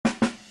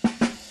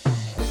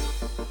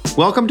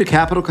Welcome to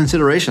Capital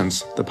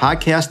Considerations, the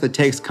podcast that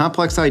takes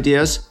complex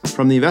ideas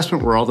from the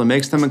investment world and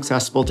makes them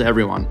accessible to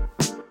everyone.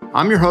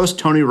 I'm your host,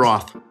 Tony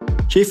Roth,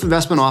 Chief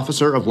Investment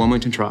Officer of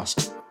Wilmington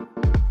Trust.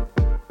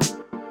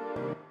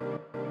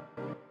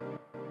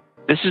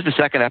 This is the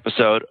second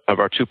episode of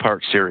our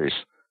two-part series,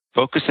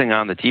 focusing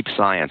on the deep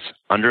science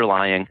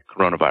underlying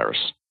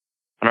coronavirus.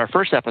 On our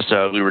first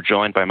episode, we were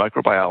joined by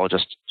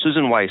microbiologist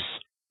Susan Weiss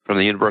from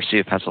the University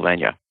of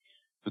Pennsylvania,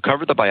 who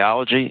covered the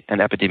biology and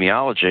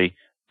epidemiology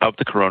of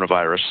the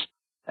coronavirus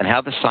and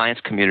how the science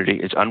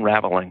community is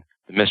unraveling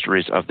the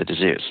mysteries of the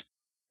disease.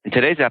 In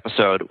today's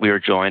episode, we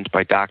are joined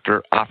by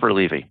Dr. Ofer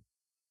Levy.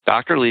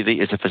 Dr. Levy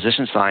is a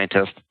physician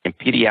scientist in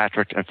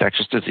pediatric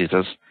infectious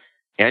diseases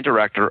and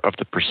director of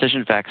the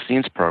Precision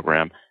Vaccines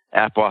Program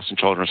at Boston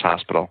Children's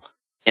Hospital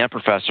and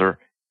professor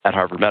at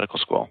Harvard Medical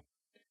School.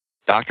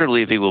 Dr.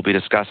 Levy will be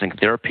discussing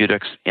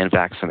therapeutics and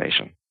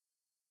vaccination.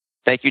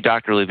 Thank you,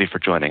 Dr. Levy, for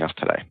joining us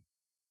today.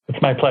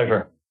 It's my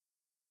pleasure.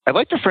 I'd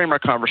like to frame our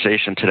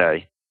conversation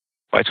today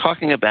by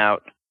talking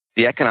about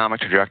the economic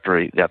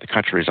trajectory that the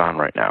country is on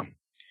right now.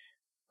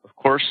 Of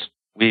course,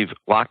 we've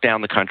locked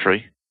down the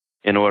country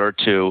in order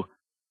to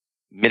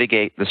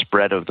mitigate the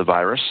spread of the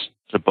virus,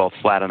 to both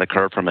flatten the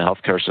curve from a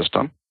healthcare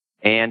system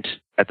and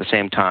at the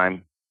same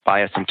time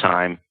buy us some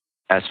time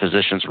as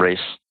physicians race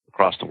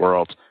across the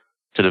world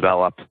to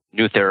develop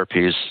new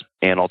therapies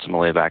and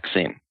ultimately a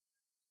vaccine.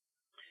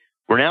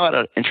 We're now at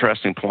an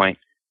interesting point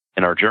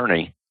in our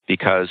journey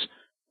because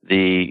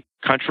the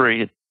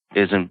country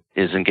is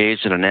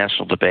engaged in a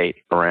national debate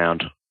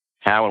around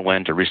how and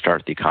when to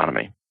restart the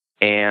economy.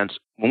 And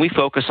when we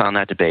focus on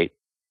that debate,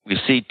 we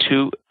see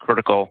two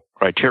critical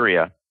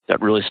criteria that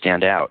really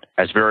stand out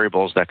as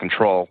variables that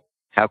control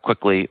how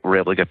quickly we're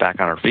able to get back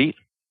on our feet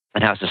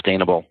and how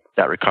sustainable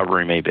that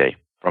recovery may be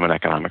from an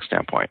economic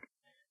standpoint.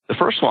 The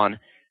first one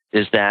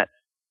is that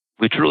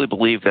we truly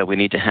believe that we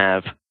need to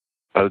have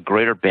a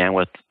greater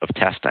bandwidth of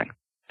testing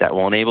that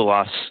will enable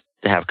us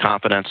to have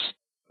confidence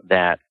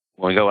that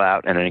when we go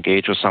out and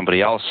engage with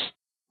somebody else,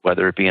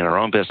 whether it be in our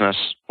own business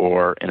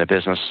or in a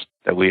business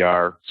that we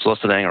are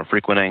soliciting or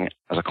frequenting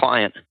as a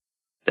client,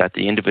 that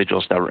the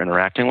individuals that we're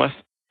interacting with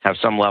have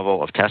some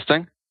level of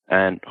testing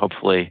and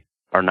hopefully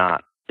are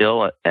not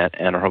ill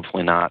and are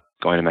hopefully not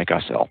going to make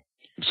us ill.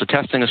 So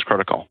testing is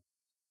critical.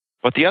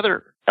 But the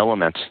other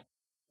element,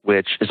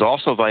 which is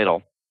also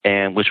vital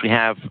and which we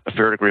have a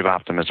fair degree of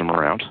optimism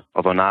around,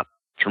 although not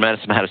a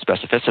tremendous amount of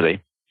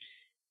specificity,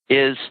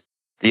 is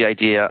the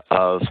idea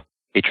of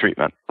a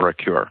treatment or a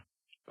cure.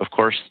 Of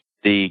course,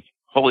 the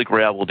holy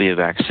grail will be a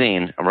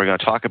vaccine, and we're going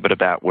to talk a bit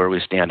about where we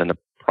stand in the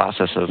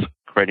process of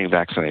creating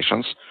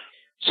vaccinations.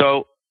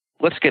 So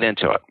let's get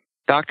into it.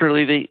 Dr.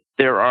 Levy,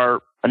 there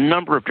are a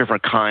number of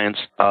different kinds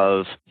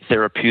of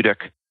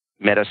therapeutic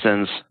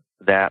medicines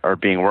that are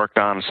being worked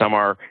on. Some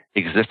are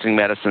existing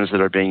medicines that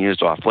are being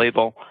used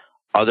off-label.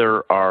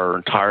 Other are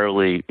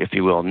entirely, if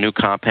you will, new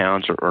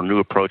compounds or new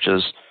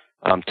approaches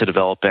to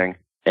developing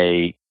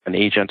an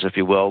agent, if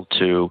you will,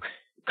 to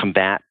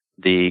combat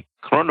the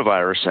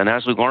coronavirus. And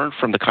as we learned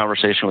from the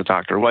conversation with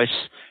Dr. Weiss,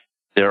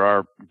 there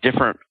are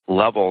different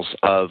levels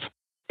of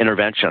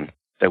intervention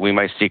that we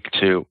might seek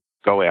to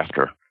go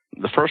after.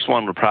 The first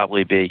one would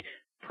probably be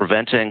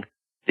preventing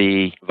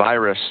the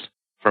virus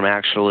from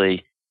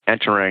actually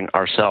entering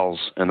our cells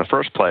in the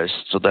first place,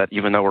 so that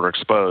even though we're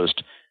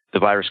exposed, the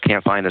virus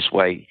can't find its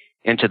way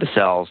into the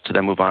cells to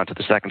then move on to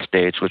the second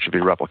stage, which would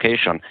be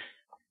replication.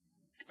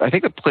 I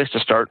think the place to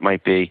start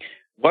might be,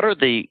 what are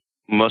the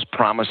most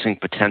promising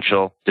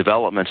potential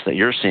developments that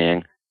you're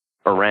seeing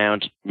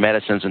around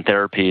medicines and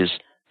therapies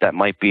that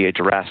might be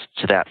addressed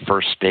to that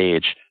first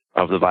stage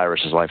of the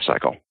virus's life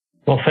cycle?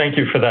 Well, thank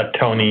you for that,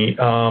 Tony.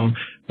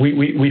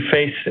 We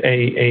face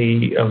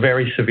a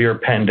very severe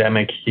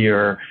pandemic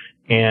here.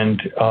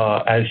 And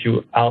as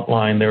you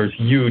outlined, there's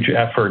huge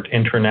effort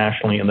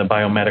internationally in the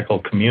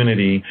biomedical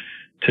community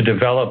to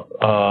develop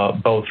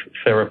both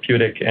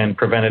therapeutic and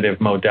preventative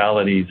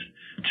modalities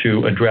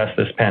to address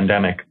this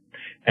pandemic.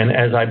 And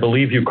as I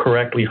believe you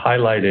correctly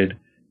highlighted,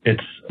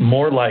 it's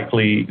more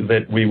likely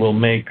that we will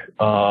make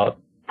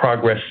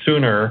progress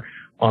sooner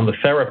on the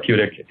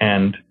therapeutic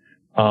end,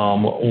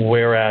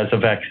 whereas a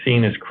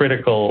vaccine is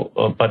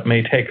critical but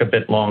may take a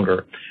bit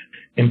longer.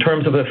 In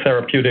terms of the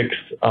therapeutics,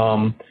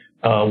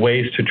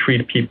 ways to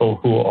treat people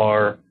who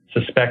are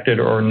suspected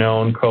or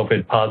known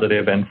COVID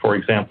positive and, for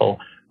example,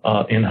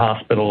 in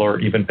hospital or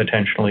even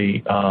potentially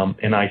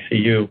in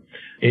ICU,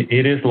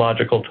 it is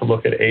logical to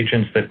look at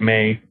agents that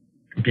may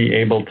be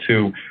able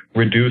to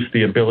reduce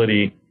the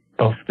ability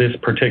of this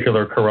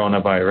particular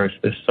coronavirus,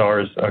 this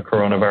SARS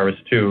coronavirus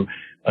 2,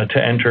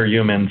 to enter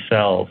human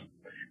cells.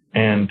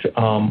 And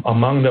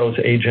among those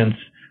agents,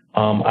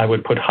 I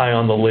would put high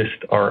on the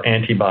list are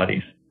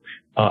antibodies.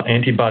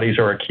 Antibodies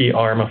are a key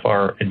arm of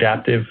our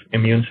adaptive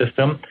immune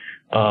system.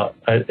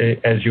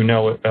 As you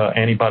know,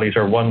 antibodies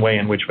are one way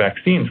in which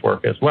vaccines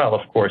work as well.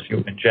 Of course,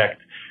 you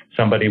inject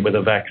somebody with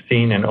a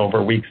vaccine, and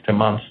over weeks to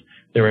months,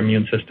 their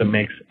immune system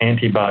makes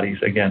antibodies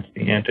against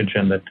the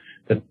antigen that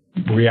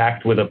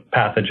react with a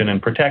pathogen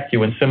and protect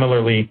you. And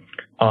similarly,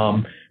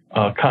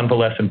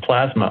 convalescent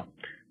plasma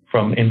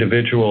from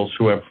individuals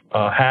who have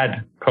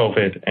had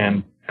COVID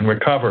and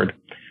recovered.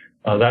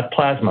 That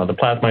plasma, the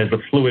plasma is the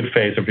fluid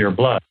phase of your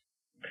blood,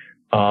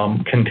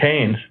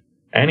 contains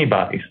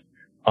antibodies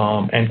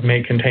and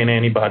may contain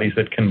antibodies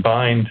that can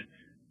bind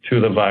to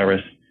the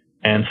virus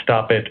and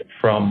stop it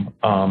from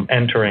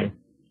entering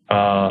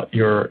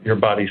your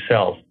body's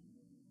cells.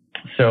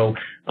 So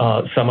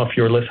some of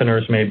your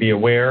listeners may be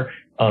aware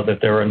that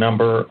there are a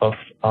number of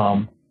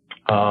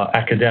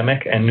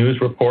academic and news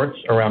reports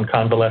around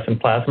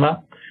convalescent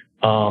plasma.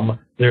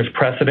 There's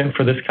precedent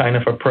for this kind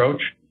of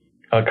approach.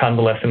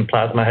 Convalescent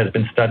plasma has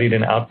been studied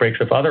in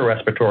outbreaks of other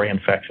respiratory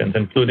infections,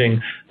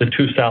 including the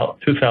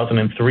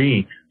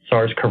 2003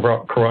 SARS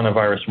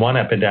coronavirus 1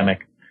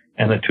 epidemic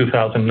and the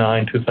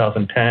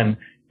 2009-2010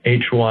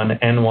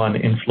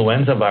 H1N1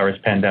 influenza virus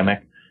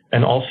pandemic,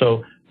 and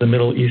also the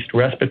Middle East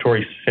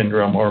Respiratory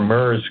Syndrome, or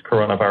MERS,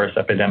 coronavirus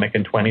epidemic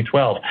in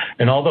 2012.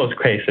 In all those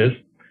cases,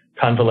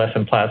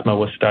 convalescent plasma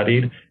was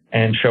studied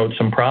and showed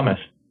some promise.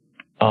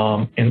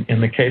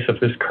 In the case of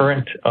this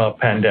current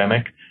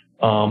pandemic,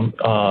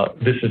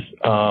 convalescent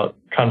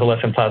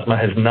plasma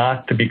has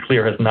not, to be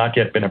clear, has not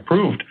yet been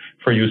approved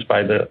for use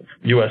by the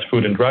U.S.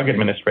 Food and Drug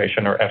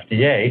Administration, or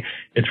FDA.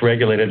 It's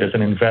regulated as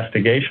an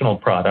investigational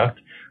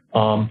product.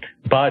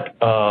 But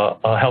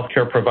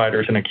healthcare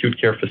providers and acute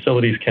care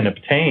facilities can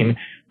obtain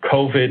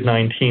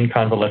COVID-19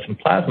 convalescent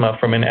plasma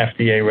from an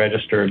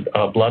FDA-registered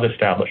blood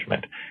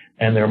establishment.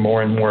 And there are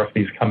more and more of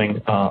these coming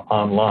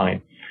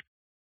online.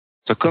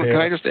 So can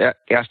I just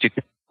ask you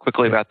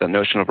quickly about the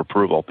notion of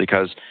approval?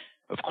 Because,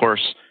 of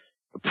course,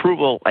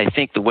 approval, I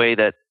think the way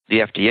that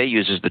the FDA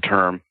uses the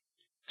term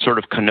sort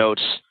of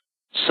connotes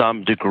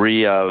some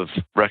degree of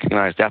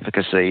recognized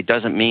efficacy. It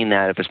doesn't mean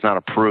that if it's not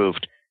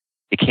approved,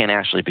 it can't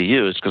actually be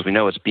used, because we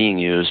know it's being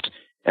used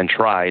and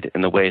tried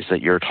in the ways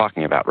that you're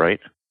talking about,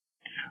 right?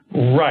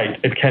 Right.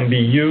 It can be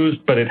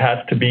used, but it has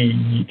to be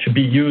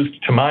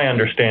used, to my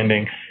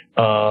understanding,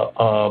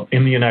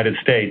 in the United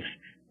States.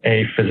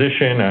 A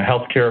physician, a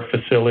healthcare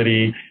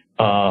facility,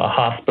 a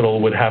hospital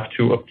would have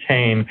to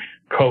obtain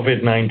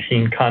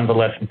COVID-19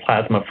 convalescent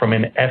plasma from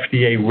an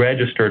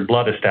FDA-registered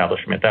blood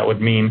establishment. That would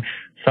mean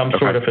some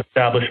sort of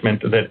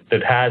establishment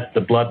that has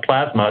the blood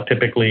plasma.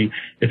 Typically,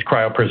 it's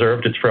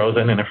cryopreserved, it's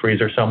frozen in a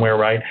freezer somewhere,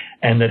 right?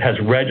 And that has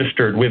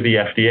registered with the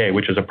FDA,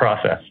 which is a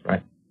process,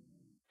 right?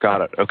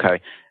 Got it. Okay.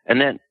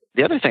 And then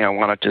the other thing I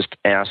want to just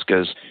ask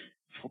is,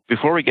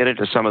 before we get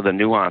into some of the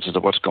nuances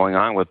of what's going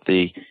on with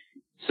the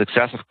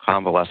success of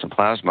convalescent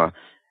plasma,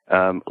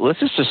 let's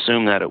just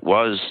assume that it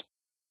was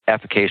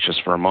efficacious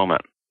for a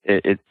moment.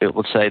 It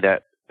would say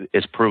that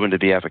it's proven to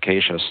be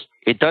efficacious.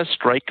 It does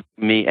strike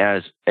me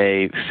as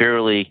a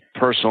fairly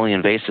personally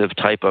invasive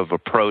type of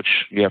approach.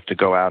 You have to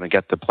go out and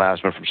get the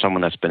plasma from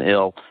someone that's been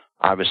ill.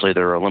 Obviously,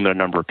 there are a limited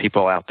number of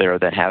people out there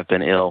that have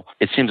been ill.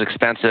 It seems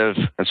expensive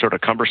and sort of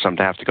cumbersome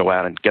to have to go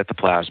out and get the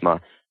plasma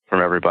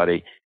from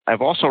everybody.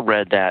 I've also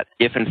read that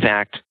if, in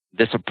fact,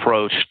 this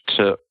approach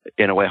to,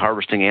 in a way,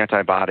 harvesting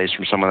antibodies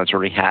from someone that's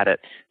already had it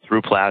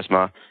through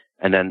plasma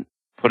and then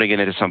putting it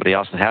into somebody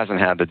else that hasn't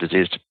had the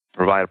disease to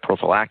provide a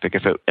prophylactic,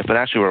 if it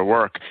actually were to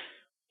work,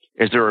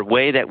 is there a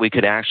way that we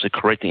could actually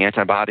create the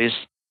antibodies,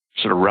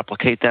 sort of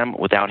replicate them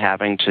without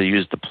having to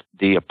use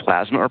the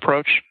plasma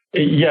approach?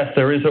 Yes,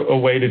 there is a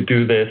way to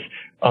do this.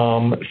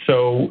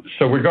 So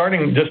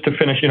regarding, just to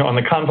finish, on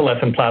the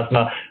convalescent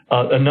plasma,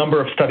 a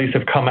number of studies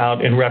have come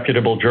out in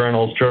reputable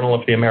journals. Journal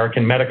of the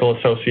American Medical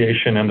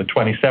Association on the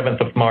 27th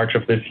of March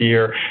of this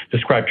year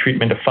described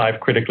treatment of 5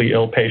 critically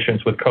ill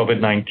patients with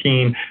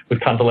COVID-19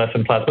 with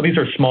convalescent plasma. These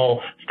are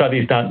small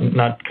studies,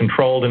 not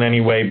controlled in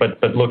any way,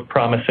 but look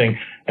promising.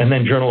 And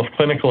then Journal of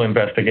Clinical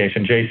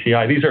Investigation,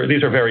 JCI.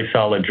 These are very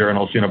solid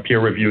journals,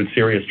 peer-reviewed,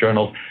 serious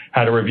journals,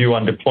 had a review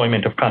on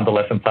deployment of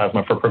convalescent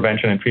plasma for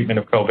prevention and treatment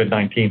of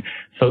COVID-19.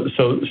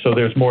 So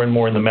there's more and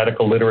more in the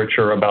medical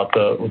literature about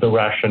the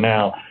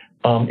rationale.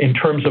 In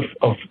terms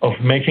of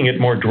making it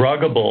more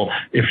druggable,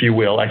 if you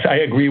will, I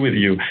agree with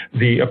you.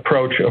 The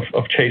approach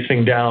of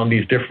chasing down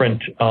these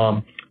different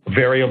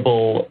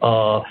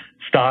variable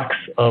stocks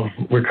of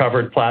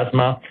recovered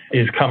plasma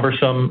is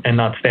cumbersome and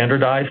not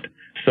standardized.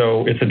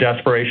 So it's a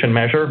desperation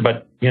measure,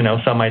 but,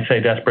 some might say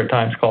desperate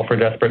times call for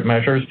desperate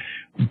measures.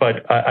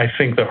 But I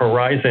think the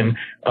horizon,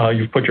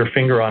 you've put your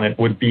finger on it,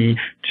 would be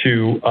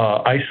to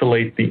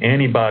isolate the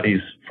antibodies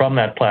from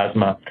that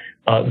plasma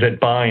that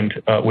bind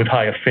with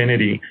high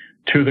affinity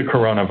to the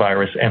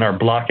coronavirus and are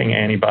blocking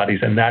antibodies,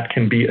 and that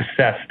can be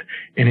assessed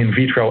in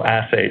vitro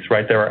assays,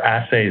 right? There are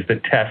assays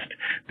that test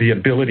the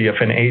ability of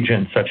an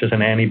agent, such as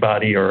an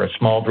antibody or a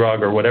small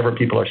drug or whatever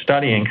people are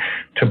studying,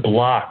 to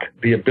block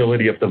the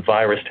ability of the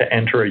virus to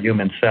enter a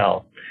human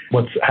cell.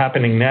 What's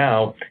happening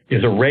now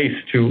is a race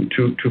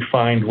to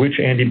find which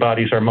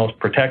antibodies are most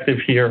protective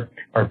here,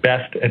 are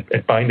best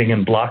at binding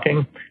and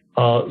blocking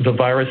the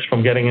virus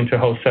from getting into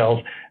host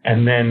cells,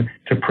 and then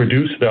to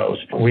produce those.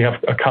 We have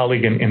a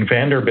colleague in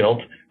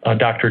Vanderbilt,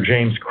 Dr.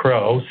 James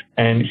Crowe,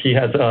 and he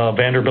has a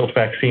Vanderbilt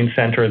Vaccine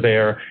Center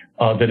there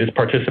that is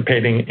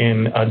participating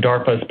in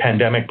DARPA's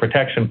pandemic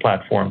protection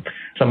platform.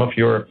 Some of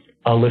your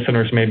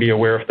listeners may be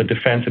aware of the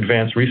Defense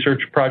Advanced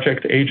Research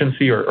Project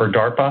Agency, or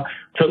DARPA.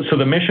 So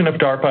the mission of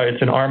DARPA,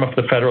 it's an arm of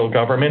the federal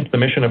government. The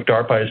mission of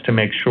DARPA is to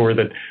make sure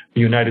that the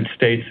United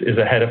States is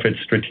ahead of its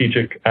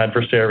strategic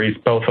adversaries,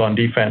 both on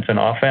defense and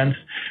offense.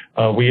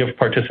 We have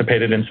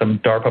participated in some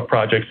DARPA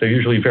projects. They're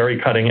usually very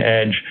cutting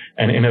edge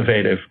and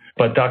innovative.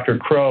 But Dr.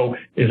 Crow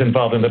is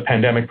involved in the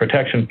Pandemic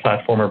Protection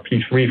Platform, or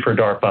P3 for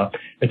DARPA.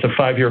 It's a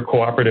 5-year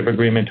cooperative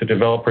agreement to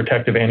develop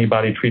protective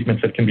antibody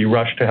treatments that can be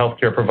rushed to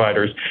healthcare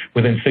providers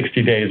within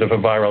 60 days of a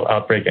viral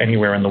outbreak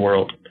anywhere in the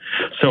world.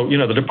 So,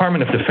 the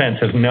Department of Defense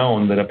has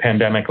known that a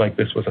pandemic like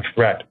this was a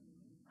threat,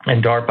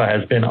 and DARPA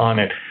has been on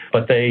it.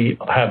 But they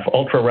have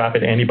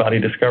ultra-rapid antibody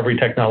discovery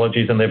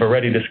technologies, and they've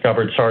already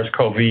discovered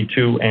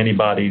SARS-CoV-2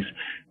 antibodies.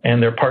 And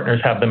their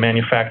partners have the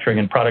manufacturing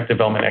and product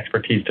development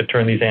expertise to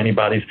turn these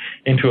antibodies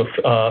into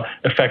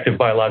effective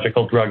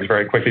biological drugs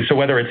very quickly. So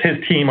whether it's his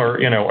team or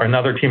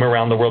another team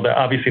around the world, they're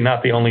obviously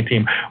not the only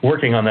team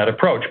working on that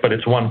approach, but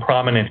it's one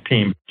prominent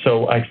team.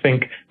 So I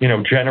think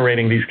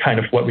generating these kind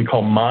of what we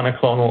call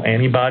monoclonal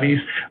antibodies,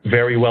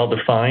 very well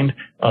defined,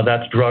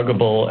 that's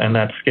druggable and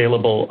that's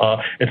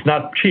scalable. It's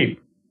not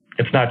cheap.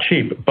 It's not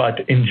cheap,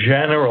 but in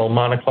general,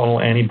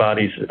 monoclonal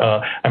antibodies,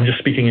 I'm just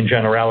speaking in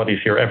generalities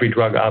here. Every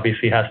drug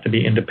obviously has to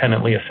be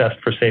independently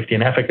assessed for safety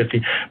and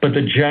efficacy, but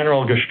the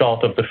general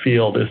gestalt of the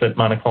field is that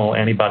monoclonal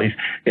antibodies,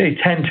 they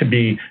tend to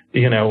be,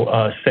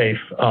 safe.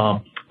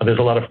 There's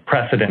a lot of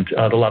precedent,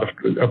 a lot of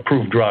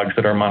approved drugs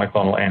that are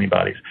monoclonal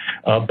antibodies,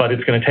 but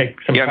it's going to take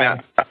some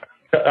time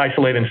to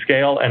isolate and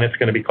scale, and it's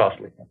going to be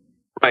costly.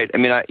 Right. I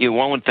mean,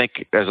 one would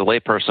think as a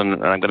layperson,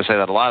 and I'm going to say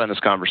that a lot in this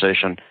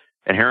conversation,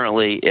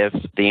 inherently, if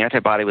the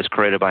antibody was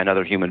created by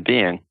another human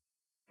being,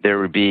 there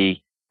would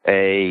be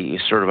a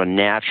sort of a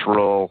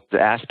natural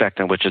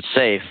aspect in which it's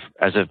safe,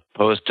 as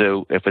opposed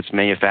to if it's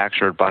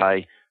manufactured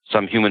by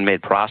some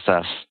human-made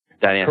process,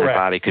 that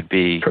antibody could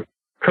be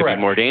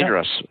more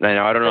dangerous. I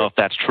don't know if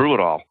that's true at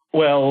all.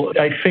 Well,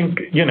 I think,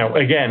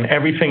 again,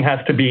 everything has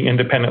to be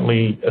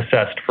independently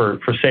assessed for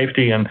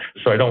safety. And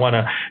so I don't want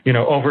to,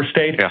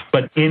 overstate. Yeah.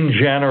 But in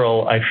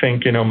general, I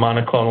think,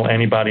 monoclonal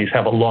antibodies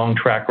have a long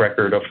track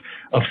record of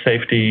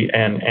safety,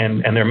 and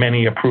there are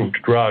many approved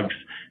drugs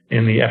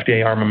in the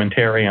FDA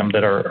armamentarium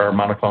that are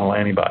monoclonal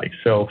antibodies.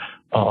 So,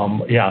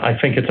 I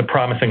think it's a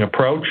promising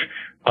approach.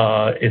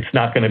 It's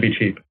not going to be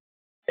cheap.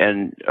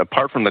 And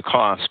apart from the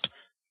cost,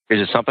 is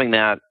it something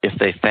that if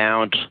they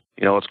found,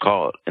 let's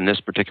call it in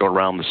this particular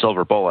realm, the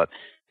silver bullet,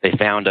 they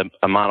found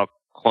a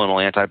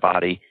monoclonal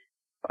antibody,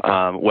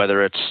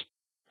 whether it's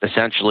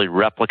essentially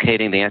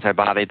replicating the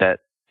antibody that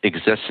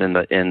exists in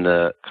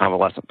the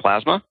convalescent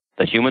plasma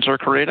that humans are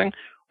creating,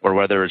 or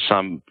whether it's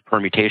some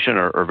permutation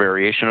or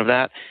variation of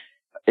that,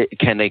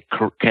 can they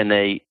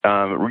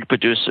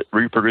reproduce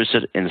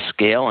it in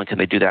scale, and can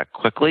they do that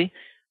quickly?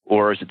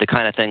 Or is it the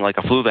kind of thing like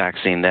a flu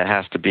vaccine that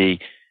has to be,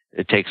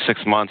 it takes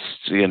 6 months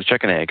to get a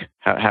chicken egg?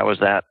 How is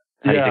that?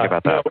 How do you think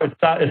about that?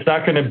 No, it's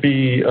not going to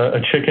be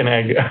a chicken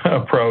egg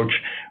approach.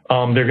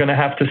 They're going to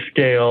have to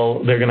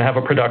scale. They're going to have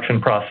a production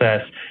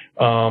process.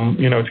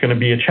 It's going to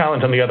be a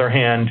challenge. On the other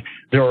hand,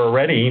 there are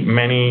already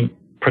many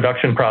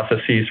production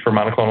processes for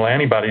monoclonal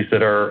antibodies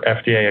that are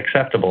FDA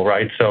acceptable,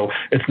 right? So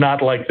it's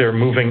not like they're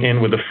moving in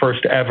with the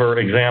first ever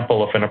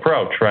example of an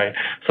approach, right?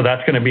 So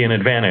that's going to be an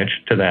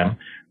advantage to them.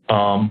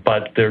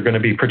 But there are going to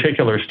be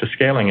particulars to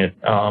scaling it.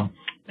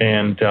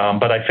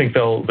 But I think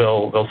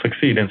they'll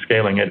succeed in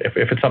scaling it.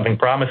 If it's something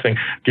promising,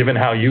 given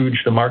how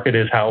huge the market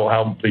is,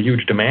 how the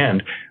huge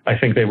demand, I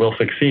think they will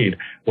succeed.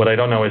 What I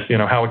don't know is,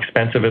 how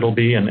expensive it'll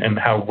be and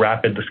how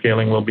rapid the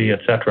scaling will be, et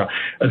cetera.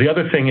 The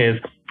other thing is,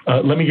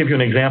 let me give you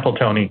an example,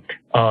 Tony.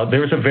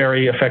 There's a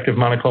very effective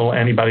monoclonal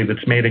antibody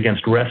that's made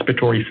against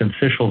respiratory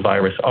syncytial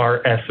virus,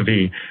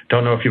 RSV.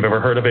 Don't know if you've ever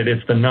heard of it.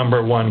 It's the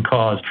 #1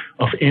 cause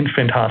of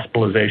infant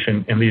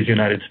hospitalization in these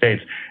United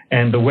States.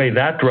 And the way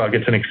that drug,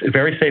 it's a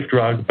very safe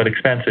drug, but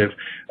expensive.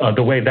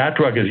 The way that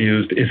drug is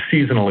used is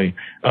seasonally.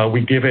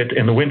 We give it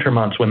in the winter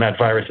months when that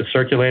virus is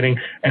circulating,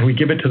 and we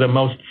give it to the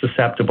most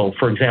susceptible,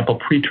 for example,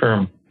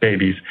 preterm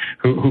babies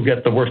who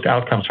get the worst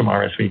outcomes from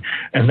RSV.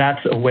 And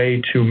that's a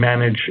way to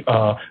manage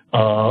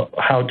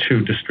how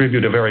to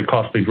distribute a very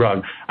costly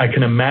drug. I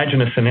can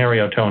imagine a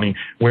scenario, Tony,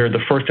 where the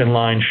first in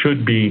line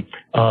should be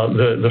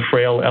the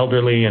frail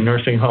elderly in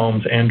nursing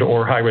homes and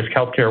or high-risk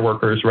healthcare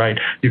workers, right?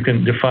 You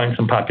can define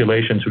some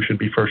populations who should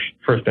be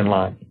first in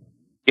line.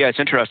 Yeah, it's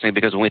interesting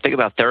because when we think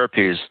about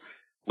therapies,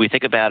 we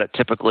think about it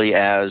typically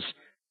as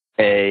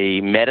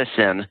a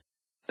medicine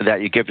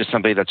that you give to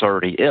somebody that's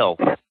already ill.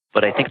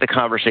 But I think the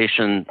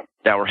conversation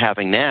that we're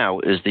having now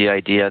is the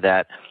idea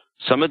that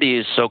some of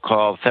these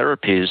so-called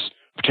therapies,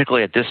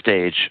 particularly at this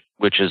stage,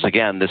 which is,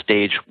 again, the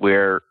stage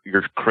where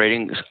you're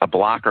creating a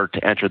blocker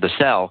to enter the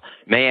cell,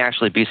 may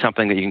actually be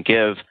something that you can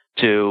give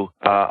to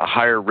a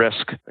higher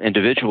risk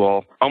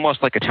individual,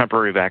 almost like a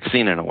temporary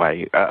vaccine in a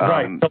way.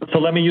 Right. So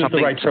let me use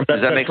the right term.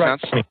 Does that make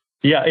sense?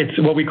 Yeah, it's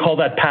what we call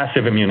that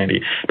passive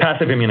immunity,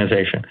 passive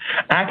immunization.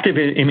 Active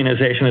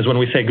immunization is when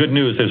we say, good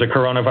news, there's a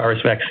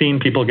coronavirus vaccine,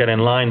 people get in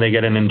line, they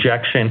get an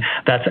injection.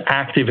 That's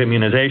active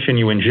immunization.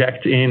 You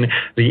inject in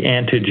the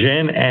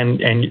antigen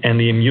and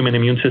the human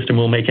immune system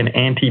will make an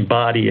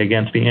antibody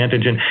against the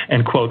antigen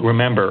and, quote,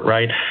 remember,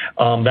 right?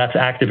 That's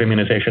active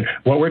immunization.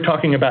 What we're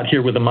talking about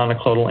here with the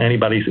monoclonal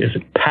antibodies is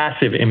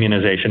passive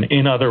immunization.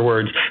 In other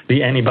words,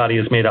 the antibody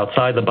is made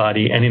outside the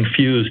body and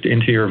infused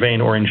into your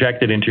vein or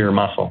injected into your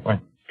muscle,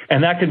 right?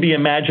 And that could be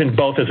imagined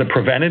both as a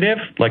preventative,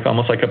 like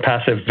almost like a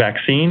passive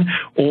vaccine,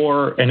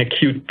 or an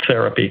acute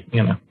therapy,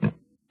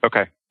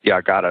 Okay. Yeah,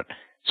 I got it.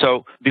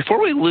 So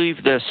before we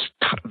leave this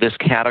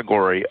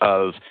category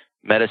of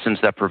medicines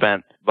that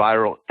prevent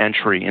viral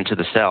entry into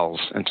the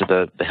cells, into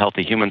the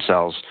healthy human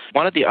cells,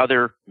 one of the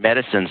other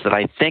medicines that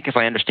I think, if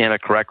I understand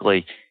it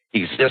correctly,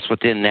 exists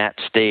within that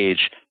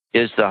stage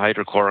is the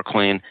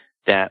hydrochloroquine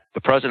that the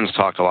president's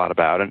talked a lot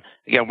about. And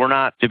again, we're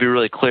not, to be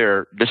really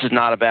clear, this is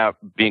not about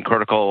being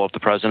critical of the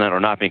president or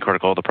not being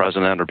critical of the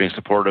president or being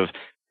supportive.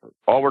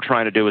 All we're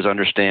trying to do is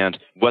understand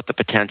what the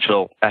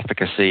potential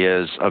efficacy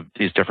is of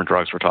these different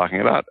drugs we're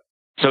talking about.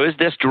 So is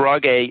this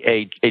drug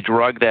a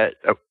drug that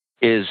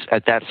is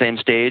at that same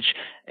stage?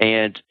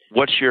 And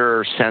what's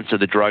your sense of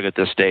the drug at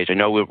this stage? I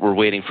know we're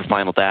waiting for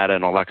final data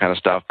and all that kind of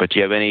stuff, but do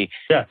you have any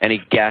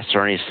guess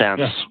or any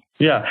sense?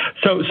 Yeah.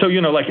 So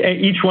like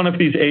each one of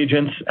these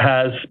agents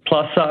has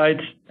plus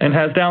sides and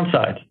has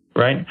downsides,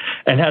 right?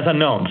 And has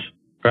unknowns,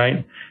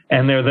 right?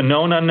 And they're the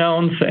known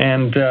unknowns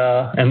and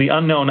the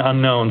unknown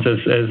unknowns,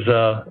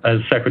 as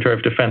Secretary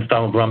of Defense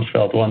Donald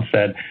Rumsfeld once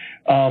said.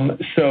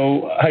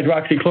 So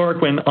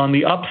hydroxychloroquine, on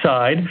the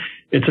upside,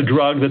 it's a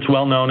drug that's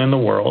well known in the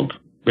world.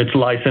 It's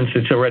licensed.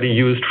 It's already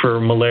used for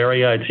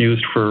malaria. It's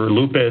used for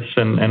lupus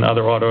and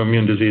other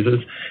autoimmune diseases.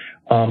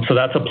 So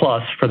that's a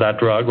plus for that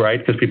drug,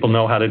 right? Because people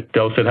know how to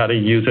dose it, how to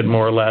use it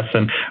more or less,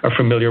 and are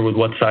familiar with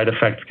what side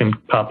effects can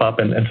pop up.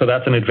 And so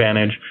that's an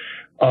advantage.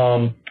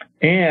 And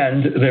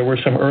there were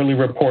some early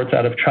reports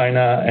out of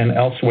China and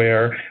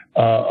elsewhere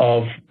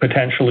of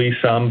potentially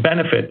some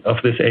benefit of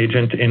this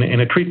agent in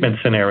a treatment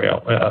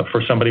scenario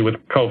for somebody with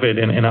COVID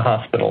in a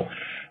hospital.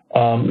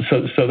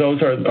 So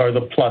those are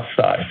the plus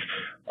sides.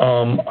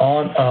 And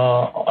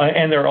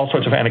there are all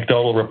sorts of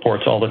anecdotal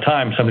reports all the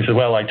time. Somebody says,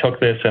 well, I took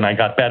this and I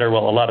got better.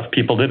 Well, a lot of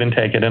people didn't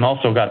take it and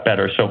also got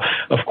better. So,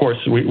 of course,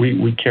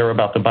 we care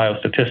about the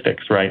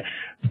biostatistics, right?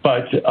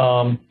 But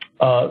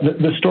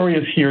the story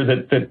is here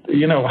that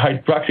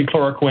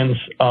hydroxychloroquine's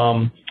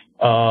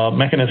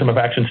mechanism of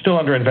action is still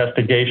under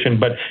investigation,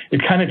 but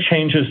it kind of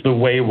changes the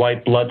way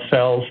white blood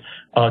cells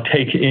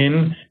take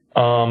in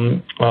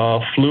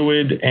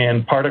fluid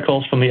and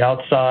particles from the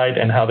outside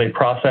and how they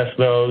process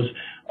those.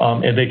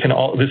 And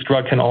this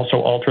drug can also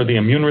alter the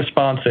immune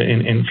response,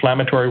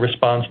 inflammatory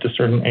response to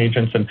certain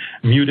agents, and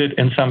mute it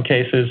in some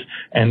cases.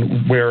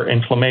 And where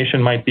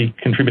inflammation might be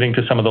contributing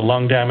to some of the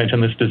lung damage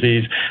in this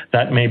disease,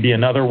 that may be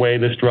another way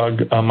this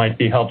drug might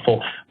be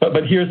helpful.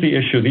 But here's the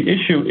issue. The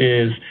issue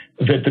is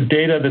that the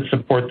data that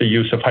support the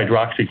use of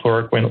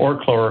hydroxychloroquine or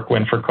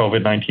chloroquine for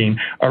COVID-19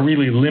 are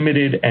really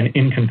limited and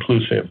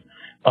inconclusive.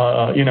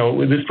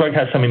 This drug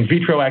has some in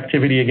vitro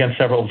activity against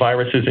several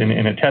viruses in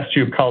a test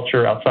tube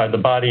culture outside the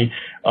body,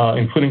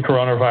 including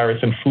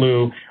coronavirus and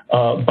flu.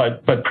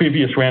 But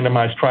previous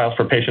randomized trials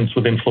for patients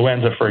with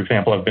influenza, for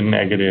example, have been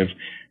negative.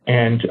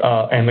 And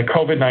the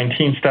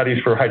COVID-19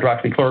 studies for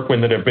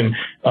hydroxychloroquine that have been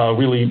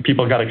really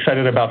people got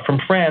excited about from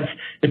France,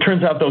 it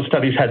turns out those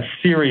studies had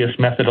serious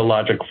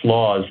methodologic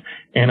flaws,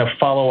 and a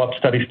follow-up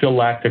study still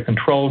lacked a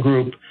control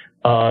group.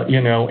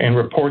 And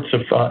reports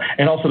of,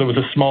 and also there was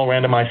a small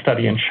randomized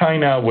study in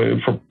China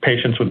for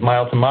patients with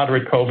mild to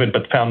moderate COVID,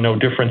 but found no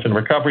difference in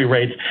recovery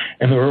rates.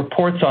 And the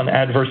reports on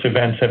adverse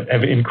events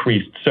have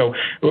increased. So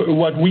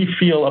what we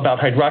feel about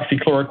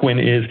hydroxychloroquine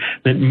is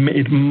that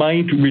it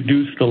might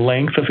reduce the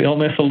length of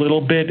illness a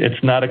little bit.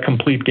 It's not a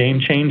complete game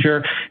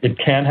changer. It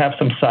can have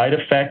some side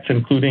effects,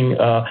 including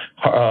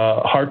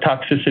heart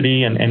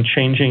toxicity and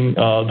changing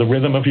the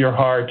rhythm of your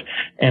heart.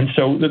 And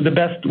so the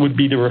best would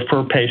be to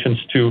refer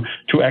patients to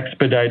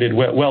expedited,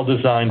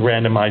 well-designed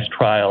randomized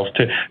trials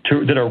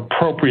that are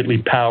appropriately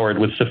powered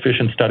with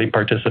sufficient study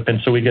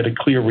participants so we get a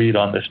clear read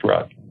on this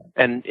drug.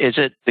 And is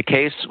it the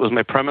case, was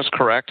my premise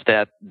correct,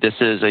 that this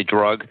is a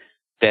drug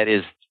that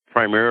is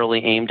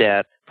primarily aimed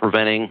at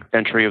preventing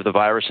entry of the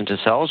virus into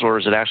cells, or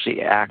does it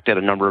actually act at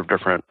a number of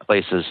different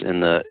places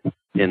in the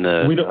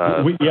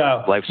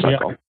life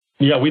cycle?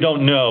 Yeah, we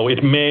don't know.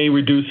 It may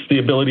reduce the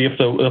ability of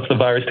the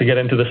virus to get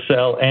into the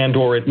cell,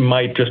 or it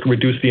might just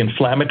reduce the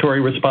inflammatory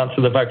response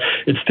to the virus.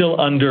 It's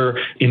still under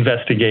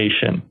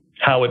investigation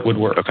how it would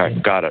work. Okay,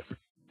 got it.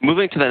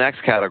 Moving to the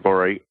next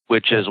category,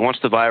 which is once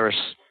the virus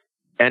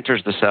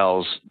enters the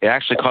cells, it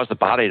actually causes the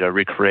body to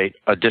recreate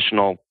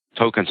additional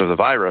tokens of the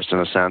virus in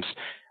a sense.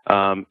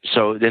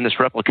 So in this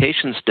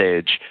replication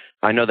stage,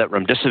 I know that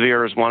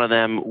remdesivir is one of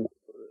them.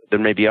 There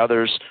may be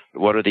others.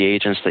 What are the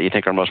agents that you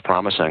think are most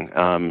promising?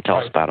 Tell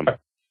us about them.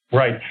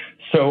 Right.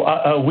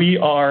 So we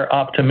are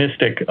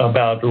optimistic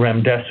about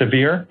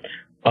remdesivir.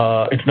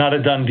 It's not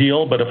a done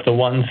deal, but of the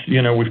ones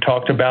we've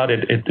talked about,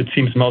 it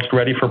seems most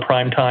ready for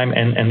prime time,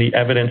 and the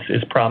evidence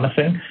is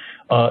promising.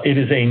 It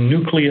is a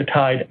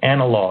nucleotide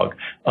analog.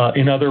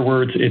 In other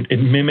words,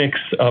 it mimics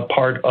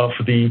part of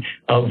the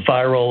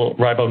viral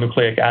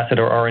ribonucleic acid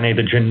or RNA,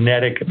 the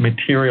genetic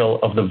material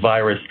of the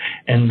virus,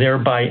 and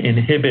thereby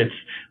inhibits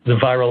the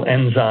viral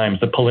enzymes,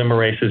 the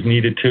polymerases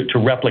needed to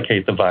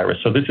replicate the virus.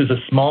 So this is a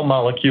small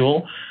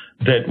molecule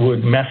that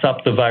would mess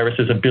up the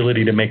virus's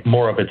ability to make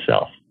more of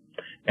itself.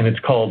 And it's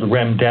called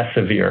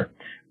remdesivir.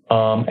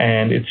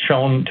 And it's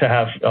shown to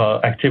have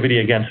activity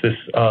against this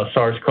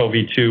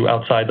SARS-CoV-2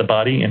 outside the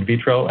body, in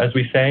vitro, as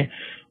we say.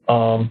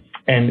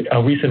 And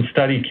a recent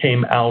study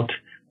came out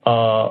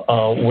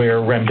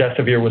where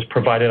remdesivir was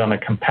provided on a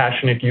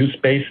compassionate use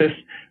basis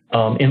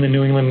in the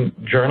New England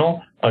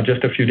Journal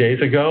just a few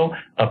days ago.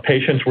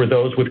 Patients were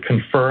those with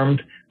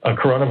confirmed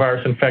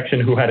coronavirus infection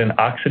who had an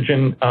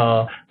oxygen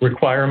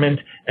requirement,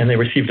 and they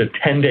received a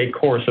 10-day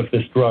course of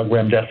this drug,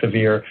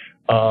 remdesivir,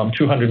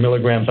 200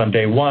 milligrams on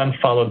day 1,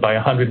 followed by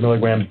 100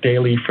 milligrams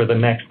daily for the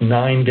next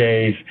 9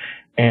 days,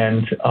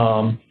 and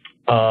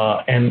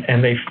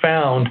they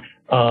found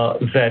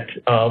that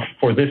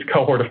for this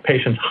cohort of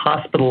patients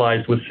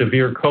hospitalized with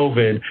severe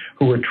COVID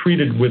who were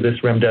treated with this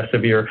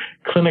remdesivir,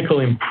 clinical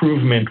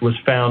improvement was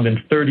found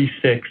in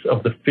 36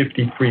 of the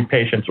 53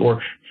 patients,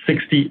 or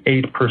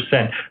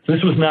 68%. So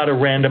this was not a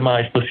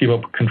randomized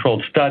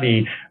placebo-controlled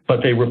study,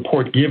 but they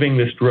report giving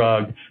this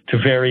drug to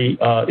very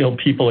ill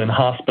people in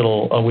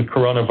hospital with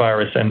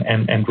coronavirus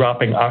and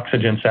dropping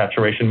oxygen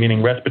saturation,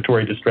 meaning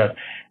respiratory distress.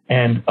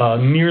 And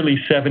nearly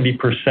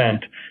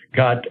 70%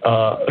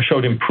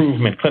 showed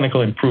improvement,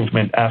 clinical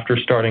improvement, after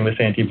starting this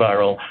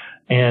antiviral.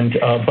 And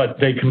but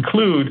they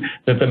conclude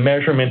that the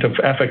measurement of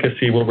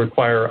efficacy will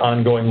require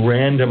ongoing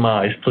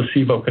randomized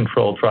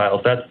placebo-controlled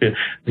trials. That's the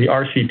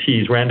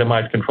RCTs,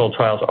 randomized controlled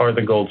trials, are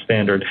the gold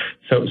standard.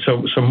 So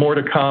more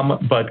to come,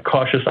 but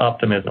cautious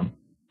optimism.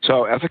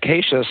 So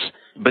efficacious,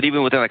 but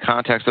even within the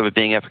context of it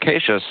being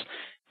efficacious,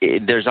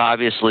 there's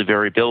obviously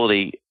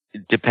variability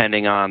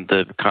depending on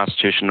the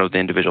constitution of the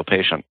individual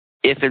patient.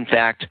 If, in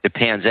fact, it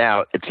pans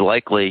out, it's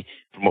likely,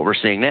 from what we're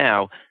seeing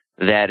now,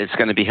 that it's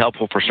going to be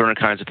helpful for certain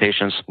kinds of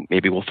patients.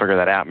 Maybe we'll figure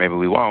that out. Maybe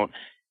we won't.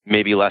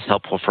 Maybe less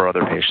helpful for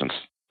other patients.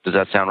 Does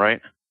that sound right?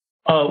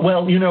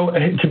 Well,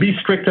 to be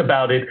strict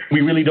about it, we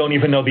really don't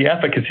even know the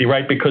efficacy,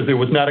 right? Because there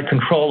was not a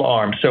control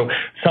arm. So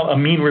a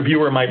mean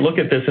reviewer might look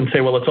at this and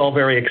say, well, it's all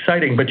very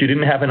exciting, but you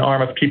didn't have an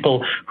arm of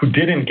people who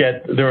didn't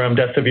get the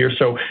remdesivir.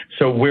 So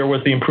where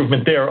was the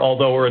improvement there?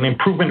 Although an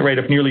improvement rate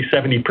of nearly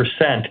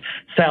 70%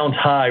 sounds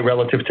high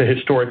relative to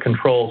historic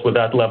controls with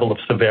that level of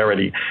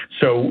severity.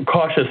 So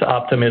cautious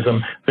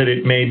optimism that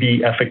it may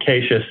be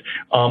efficacious.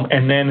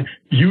 And then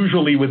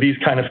usually with these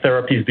kind of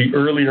therapies, the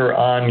earlier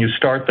on you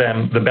start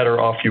them, the better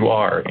off you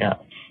are. Yeah.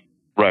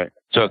 Right.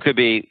 So it could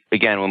be,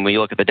 again, when we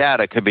look at the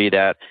data, it could be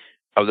that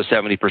of the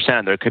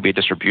 70%, there could be a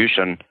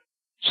distribution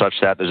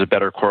such that there's a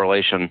better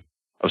correlation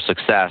of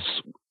success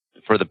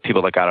for the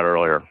people that got it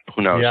earlier.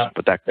 Who knows? Yeah.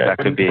 But that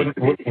could be.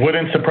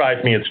 Wouldn't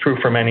surprise me. It's true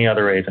for many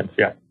other agents.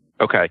 Yeah.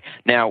 Okay.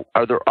 Now,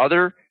 are there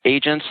other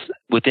agents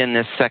within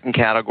this second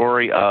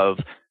category of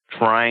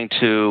trying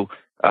to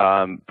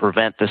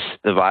prevent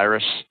the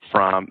virus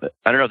from,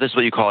 I don't know if this is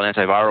what you call an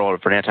antiviral, or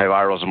if an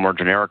antiviral is a more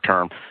generic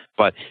term,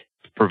 but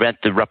prevent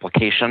the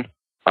replication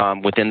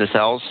within the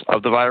cells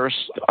of the virus?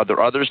 Are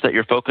there others that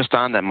you're focused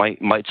on that might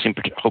seem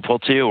hopeful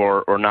to you,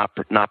 or not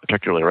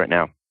particularly right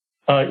now?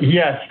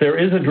 Yes, there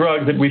is a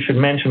drug that we should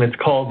mention. It's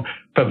called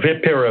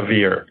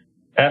favipiravir,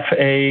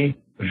 Favipiravir,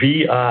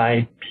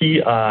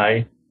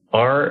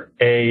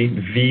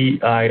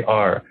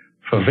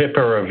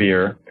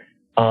 favipiravir.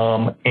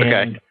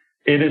 And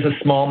it is a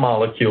small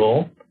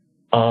molecule,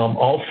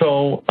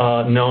 also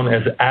known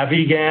as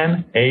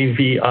Avigan,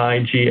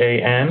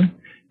 Avigan.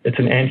 It's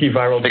an antiviral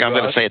drug. I think I'm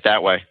going to say it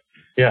that way.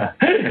 Yeah.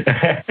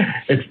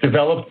 It's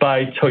developed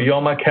by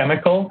Toyoma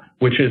Chemical,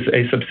 which is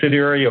a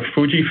subsidiary of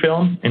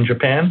Fujifilm in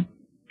Japan.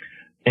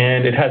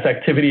 And it has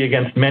activity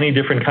against many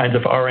different kinds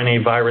of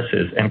RNA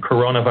viruses, and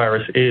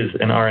coronavirus is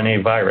an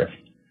RNA virus.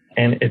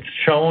 And it's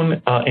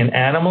shown in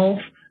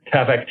animals to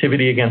have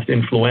activity against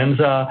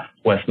influenza,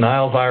 West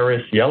Nile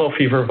virus, yellow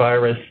fever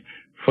virus,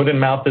 foot and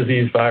mouth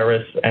disease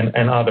virus,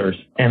 and others.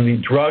 And the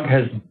drug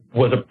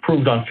was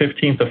approved on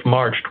 15th of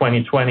March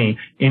 2020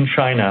 in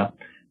China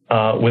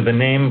with the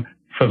name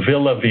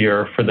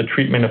Favilavir for the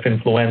treatment of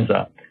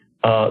influenza.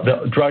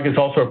 The drug is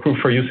also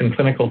approved for use in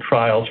clinical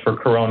trials for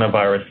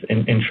coronavirus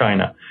in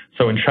China.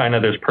 So in China,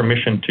 there's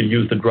permission to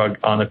use the drug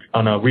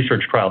on a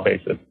research trial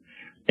basis.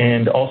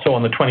 And also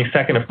on the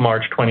 22nd of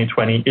March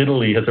 2020,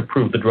 Italy has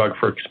approved the drug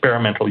for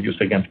experimental use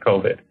against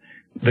COVID.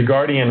 The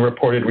Guardian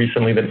reported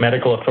recently that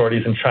medical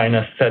authorities in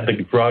China said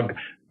the drug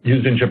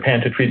used in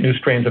Japan to treat new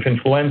strains of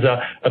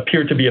influenza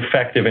appeared to be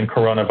effective in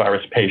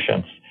coronavirus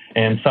patients.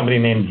 And somebody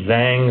named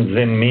Zhang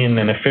Xinmin,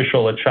 an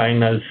official at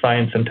China's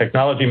Science and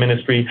Technology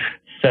Ministry,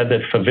 said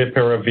that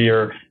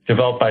favipiravir,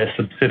 developed by a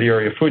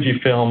subsidiary of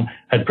Fujifilm,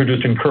 had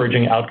produced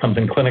encouraging outcomes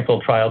in clinical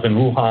trials in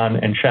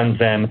Wuhan and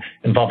Shenzhen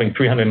involving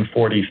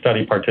 340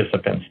 study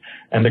participants.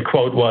 And the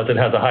quote was, "It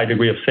has a high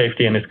degree of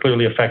safety and is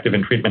clearly effective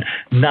in treatment."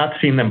 Not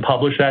seen them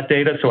publish that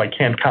data, so I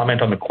can't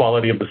comment on the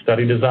quality of the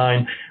study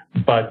design,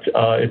 but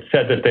it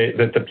said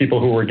that the people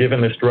who were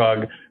given this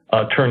drug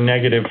turned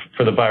negative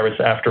for the virus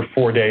after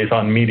 4 days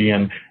on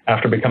median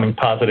after becoming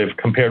positive,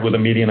 compared with a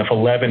median of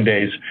 11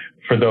 days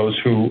for those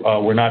who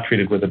were not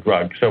treated with the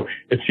drug. So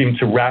it seemed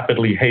to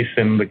rapidly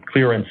hasten the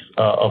clearance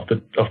of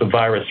the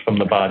virus from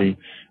the body.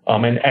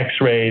 And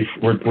X-rays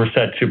were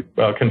said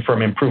to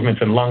confirm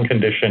improvements in lung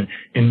condition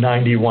in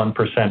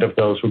 91% of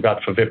those who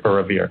got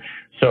favipiravir.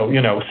 So,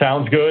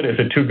 sounds good. Is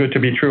it too good to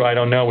be true? I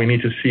don't know. We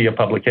need to see a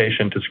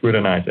publication to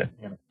scrutinize it.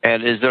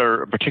 And is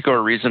there a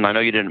particular reason? I know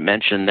you didn't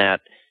mention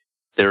that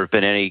there have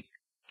been any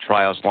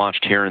trials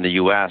launched here in the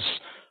U.S.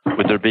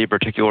 Would there be a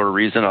particular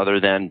reason other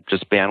than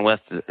just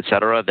bandwidth, et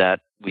cetera, that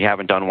we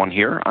haven't done one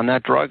here on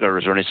that drug, or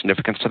is there any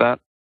significance to that?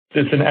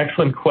 It's an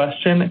excellent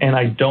question, and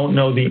I don't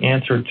know the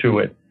answer to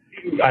it.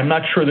 I'm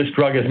not sure this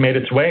drug has made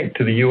its way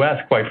to the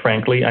U.S., quite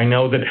frankly. I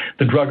know that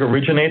the drug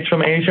originates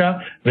from Asia.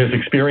 There's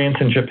experience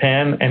in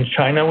Japan and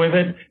China with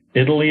it.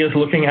 Italy is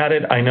looking at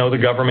it. I know the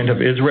government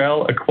of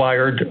Israel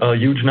acquired a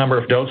huge number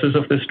of doses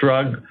of this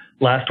drug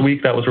last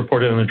week. That was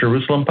reported in the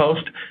Jerusalem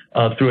Post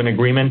through an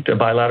agreement, a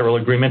bilateral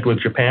agreement with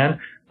Japan.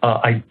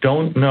 I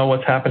don't know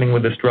what's happening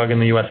with this drug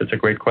in the U.S. It's a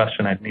great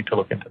question. I'd need to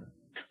look into it.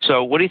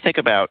 So what do you think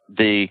about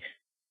the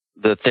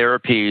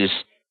therapies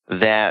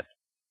that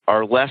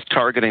are less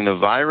targeting the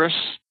virus,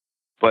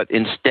 but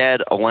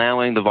instead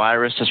allowing the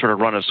virus to sort of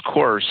run its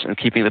course and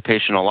keeping the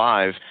patient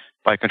alive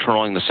by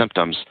controlling the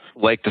symptoms,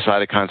 like the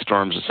cytokine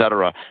storms, et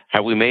cetera?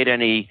 Have we made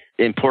any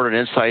important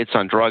insights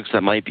on drugs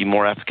that might be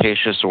more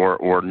efficacious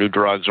or new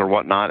drugs or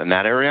whatnot in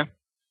that area?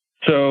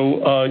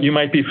 So you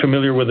might be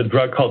familiar with a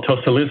drug called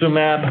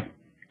tocilizumab.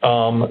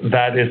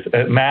 That is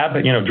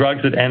MAB,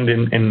 drugs that end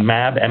in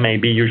MAB,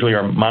 M-A-B, usually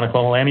are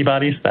monoclonal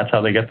antibodies. That's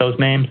how they get those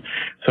names.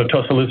 So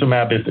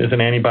tocilizumab is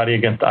an antibody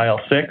against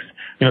IL-6.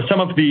 Some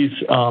of these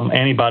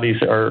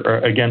antibodies are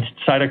against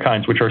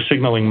cytokines, which are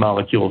signaling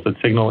molecules that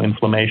signal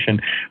inflammation,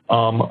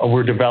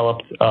 were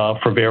developed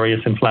for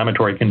various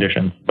inflammatory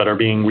conditions, but are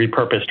being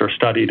repurposed or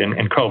studied in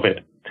COVID.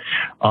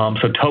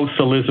 So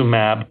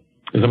tocilizumab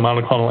is a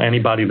monoclonal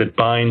antibody that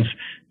binds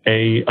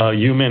a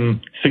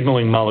human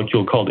signaling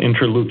molecule called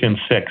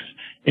interleukin-6.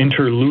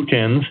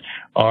 Interleukins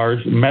are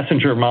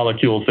messenger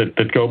molecules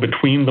that go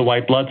between the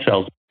white blood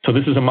cells. So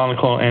this is a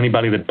monoclonal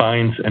antibody that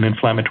binds an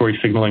inflammatory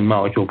signaling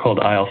molecule called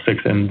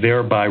IL-6 and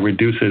thereby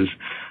reduces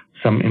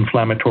some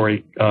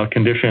inflammatory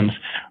conditions.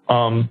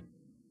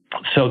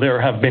 So there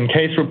have been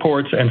case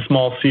reports and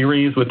small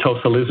series with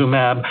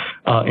tocilizumab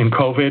in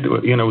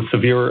COVID,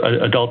 severe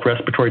adult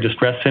respiratory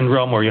distress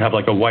syndrome, where you have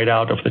like a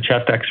whiteout of the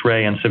chest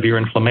X-ray and severe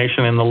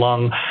inflammation in the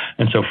lung.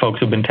 And so folks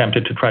have been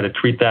tempted to try to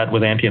treat that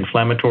with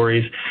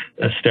anti-inflammatories,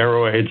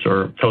 steroids,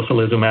 or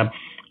tocilizumab.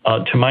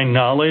 To my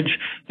knowledge,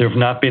 there have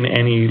not been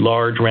any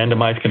large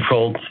randomized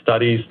controlled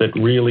studies that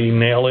really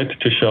nail it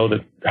to show that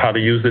how to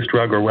use this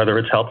drug or whether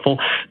it's helpful.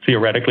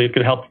 Theoretically, it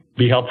could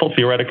be helpful.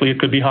 Theoretically, it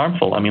could be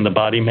harmful. I mean, the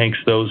body makes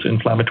those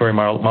inflammatory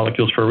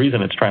molecules for a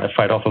reason. It's trying to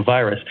fight off a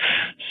virus.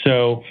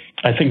 So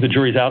I think the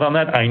jury's out on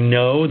that. I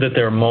know that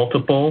there are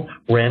multiple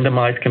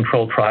randomized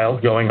controlled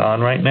trials going on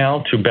right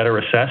now to better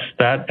assess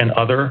that and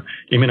other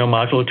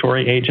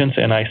immunomodulatory agents.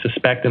 And I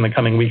suspect in the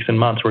coming weeks and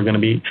months, we're going to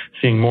be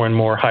seeing more and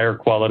more higher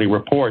quality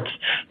reports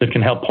that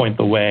can help point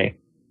the way.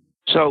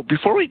 So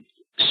before we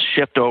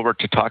shift over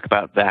to talk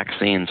about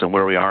vaccines and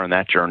where we are in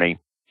that journey,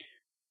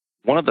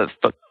 one of the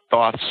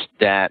thoughts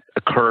that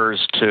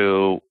occurs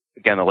to,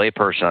 again, a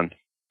layperson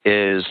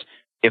is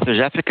if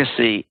there's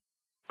efficacy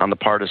on the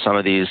part of some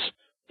of these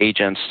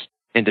agents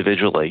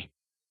individually,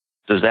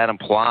 does that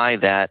imply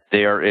that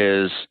there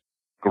is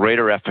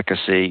greater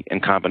efficacy in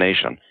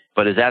combination?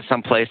 But is that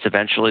someplace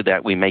eventually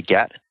that we may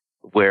get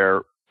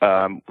where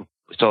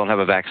we still don't have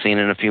a vaccine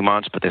in a few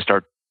months, but they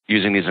start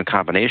using these in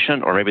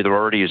combination, or maybe they're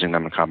already using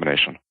them in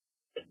combination?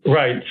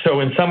 Right. So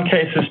in some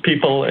cases,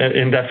 people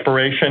in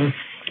desperation,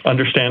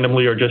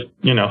 understandably, are just,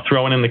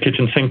 throwing in the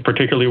kitchen sink,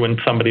 particularly when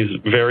somebody's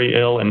very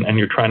ill and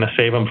you're trying to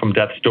save them from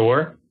death's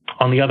door.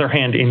 On the other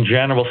hand, in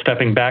general,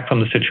 stepping back from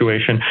the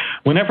situation,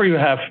 whenever you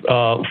have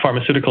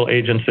pharmaceutical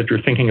agents that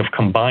you're thinking of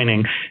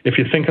combining, if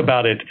you think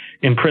about it,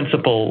 in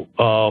principle,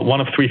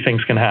 one of three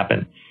things can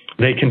happen.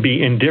 They can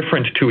be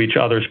indifferent to each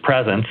other's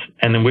presence,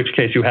 and in which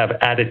case you have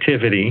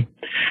additivity.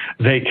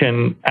 They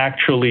can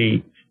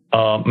actually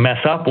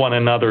mess up one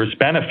another's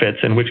benefits,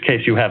 in which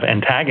case you have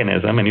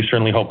antagonism, and you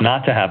certainly hope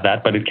not to have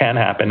that, but it can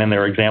happen, and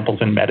there are examples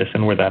in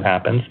medicine where that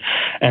happens.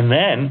 And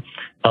then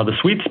the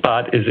sweet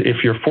spot is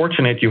if you're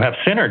fortunate, you have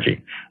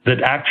synergy,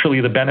 that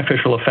actually the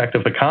beneficial effect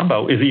of the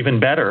combo is even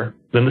better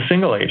than the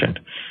single agent.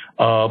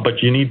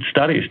 But you need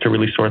studies to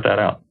really sort that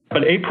out.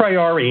 But a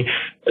priori,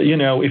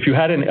 if you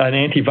had an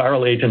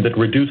antiviral agent that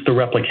reduced the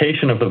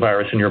replication of the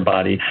virus in your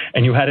body,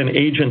 and you had an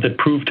agent that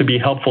proved to be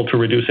helpful to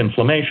reduce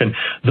inflammation,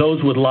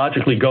 those would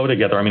logically go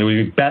together. I mean, it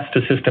would be best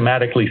to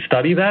systematically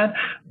study that,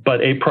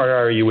 but a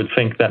priori, you would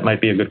think that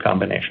might be a good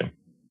combination.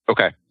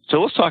 Okay,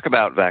 so let's talk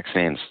about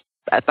vaccines.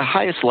 At the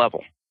highest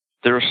level,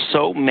 there are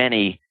so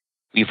many.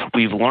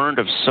 We've learned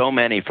of so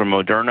many, from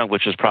Moderna,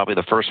 which is probably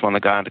the first one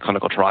that got into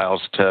clinical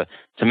trials, to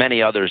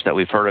many others that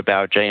we've heard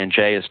about.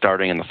 J&J is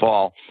starting in the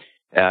fall,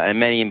 and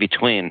many in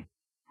between.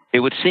 It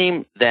would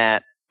seem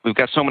that we've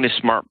got so many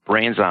smart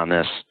brains on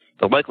this,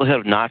 the likelihood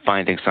of not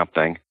finding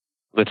something,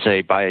 let's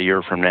say by a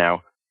year from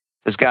now,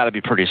 has got to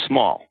be pretty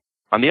small.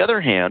 On the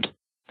other hand,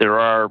 there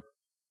are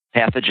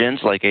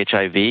pathogens like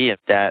HIV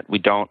that we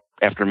don't,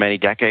 after many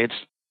decades,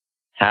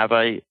 have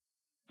a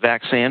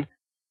vaccine.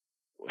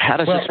 How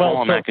does this fall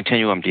on that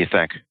continuum, do you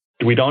think?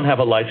 We don't have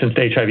a licensed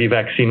HIV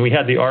vaccine. We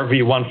had the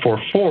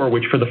RV144,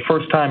 which for the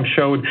first time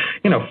showed,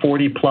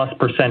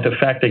 40+%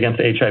 effect against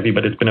HIV,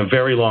 but it's been a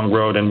very long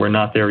road and we're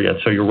not there yet.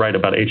 So you're right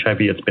about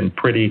HIV. It's been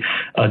pretty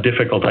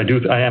difficult.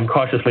 I am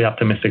cautiously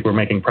optimistic we're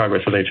making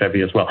progress with HIV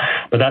as well,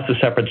 but that's a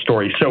separate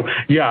story. So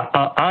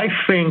I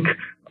think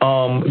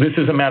this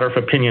is a matter of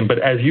opinion, but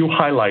as you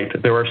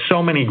highlight, there are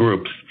so many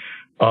groups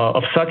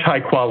of such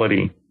high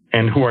quality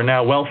and who are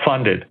now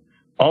well-funded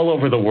all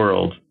over the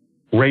world,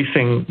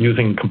 racing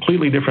using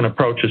completely different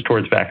approaches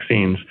towards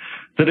vaccines,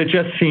 that it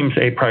just seems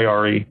a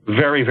priori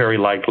very, very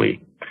likely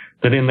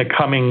that in the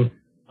coming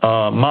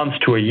months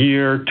to a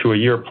year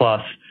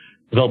plus,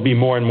 there'll be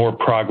more and more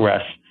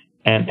progress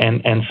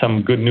and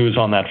some good news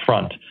on that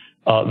front.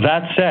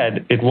 That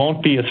said, it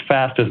won't be as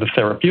fast as the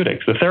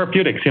therapeutics. The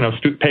therapeutics,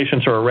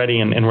 patients are already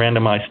in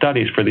randomized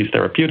studies for these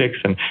therapeutics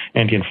and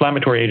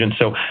anti-inflammatory agents.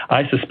 So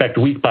I suspect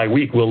week by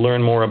week we'll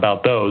learn more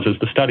about those as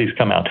the studies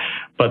come out.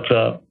 But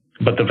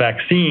the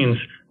vaccines,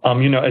 as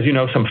you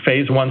know, some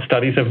phase 1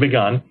 studies have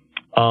begun.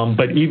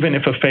 But even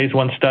if a phase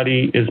 1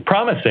 study is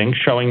promising,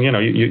 showing,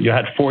 you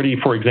had 40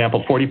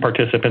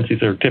 participants,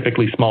 these are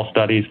typically small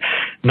studies,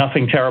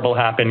 nothing terrible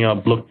happened,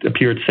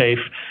 appeared safe.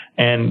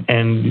 And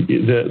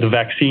the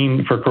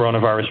vaccine for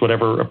coronavirus,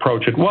 whatever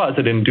approach it was,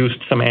 it induced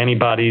some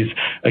antibodies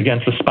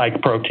against the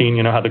spike protein.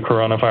 You know how the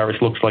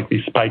coronavirus looks like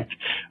the spiked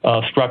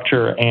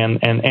structure, and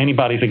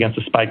antibodies against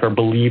the spike are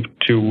believed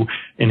to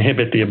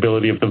inhibit the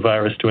ability of the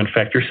virus to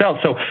infect your cells.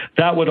 So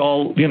that would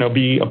all,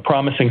 be a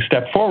promising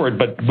step forward.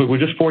 But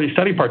with just 40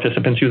 study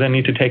participants, you then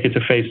need to take it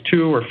to phase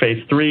 2 or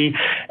phase 3,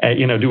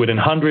 do it in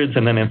hundreds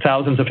and then in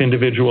thousands of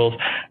individuals.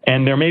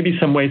 And there may be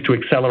some ways to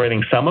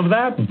accelerating some of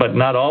that, but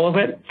not all of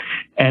it.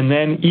 And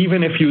then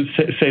even if you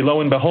say, lo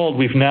and behold,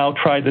 we've now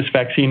tried this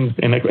vaccine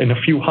in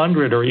a few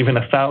hundred or even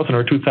 1,000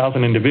 or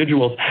 2,000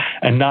 individuals,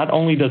 and not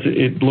only does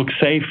it look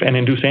safe and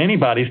induce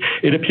antibodies,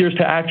 it appears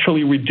to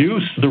actually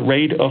reduce the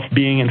rate of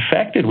being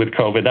infected with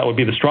COVID. That would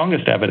be the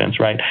strongest evidence,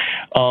 right?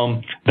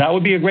 That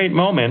would be a great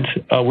moment.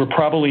 We're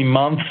probably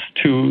months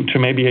to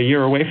maybe a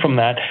year away from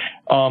that.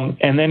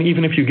 And then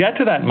even if you get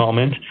to that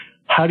moment,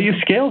 how do you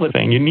scale the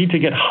thing? You need to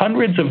get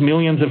hundreds of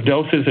millions of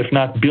doses, if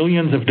not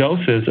billions of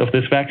doses of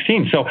this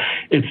vaccine. So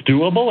it's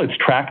doable, it's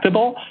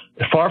tractable,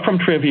 far from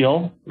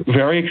trivial,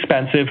 very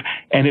expensive,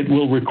 and it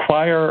will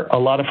require a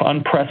lot of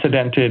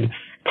unprecedented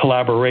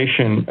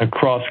collaboration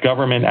across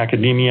government,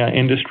 academia,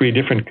 industry,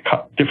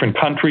 different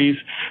countries.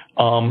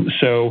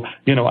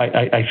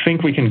 I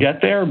think we can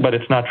get there, but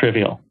it's not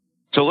trivial.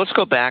 So let's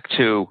go back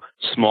to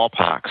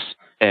smallpox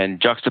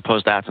and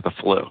juxtapose that to the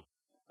flu.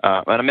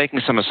 And I'm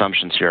making some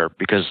assumptions here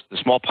because the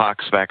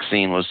smallpox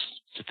vaccine was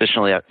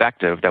sufficiently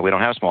effective that we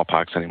don't have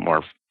smallpox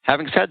anymore.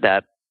 Having said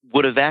that,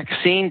 would a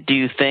vaccine, do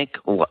you think,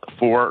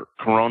 for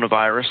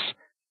coronavirus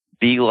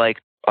be like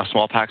a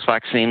smallpox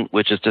vaccine,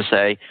 which is to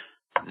say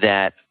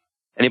that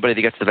anybody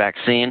that gets the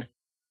vaccine,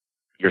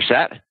 you're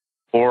set?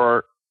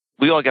 Or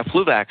we all get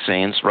flu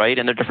vaccines, right?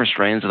 And there are different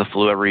strains of the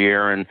flu every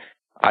year. And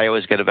I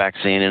always get a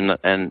vaccine.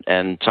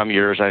 And some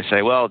years I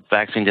say, well, the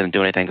vaccine didn't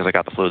do anything because I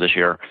got the flu this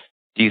year.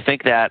 Do you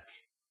think that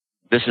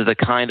this is the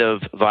kind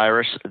of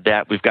virus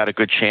that we've got a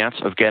good chance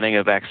of getting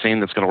a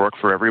vaccine that's going to work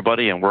for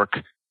everybody and work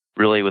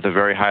really with a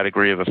very high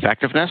degree of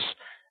effectiveness?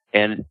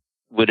 And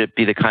would it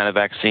be the kind of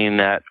vaccine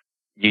that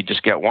you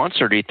just get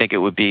once, or do you think it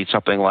would be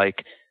something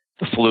like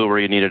the flu where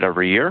you need it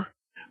every year?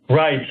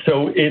 Right.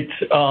 So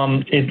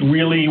it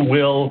really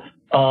will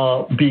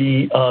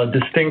be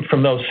distinct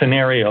from those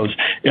scenarios.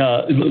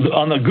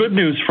 On the good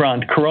news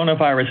front,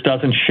 coronavirus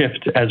doesn't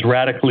shift as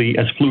radically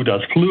as flu does.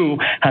 Flu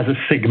has a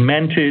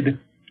segmented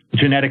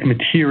genetic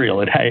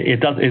material.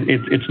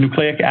 Its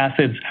nucleic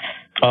acids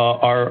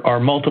are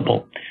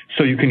multiple.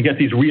 So you can get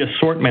these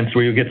reassortments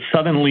where you get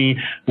suddenly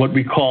what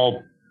we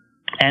call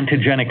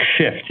antigenic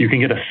shift. You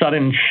can get a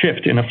sudden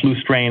shift in a flu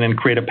strain and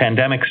create a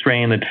pandemic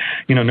strain that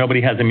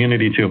nobody has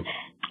immunity to.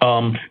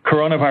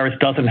 Coronavirus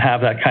doesn't have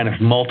that kind of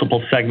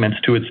multiple segments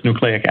to its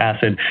nucleic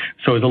acid,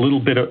 so it's a little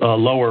bit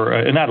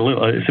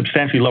a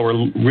substantially lower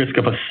risk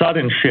of a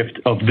sudden shift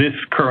of this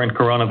current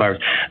coronavirus.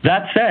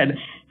 That said,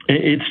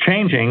 it's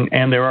changing,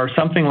 and there are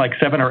something like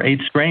 7 or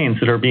 8 strains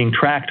that are being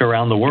tracked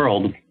around the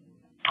world.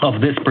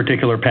 of this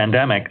particular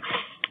pandemic.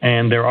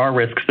 And there are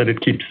risks that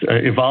it keeps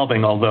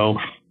evolving, although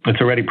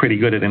it's already pretty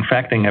good at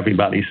infecting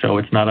everybody, so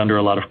it's not under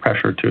a lot of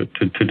pressure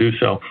to do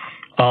so.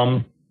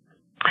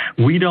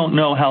 We don't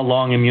know how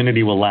long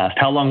immunity will last.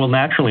 How long will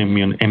natural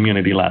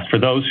immunity last for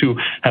those who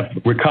have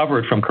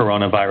recovered from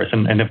coronavirus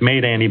and have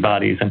made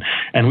antibodies?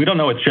 And we don't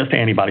know it's just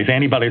antibodies.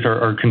 Antibodies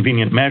are a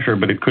convenient measure,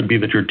 but it could be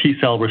that your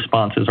T-cell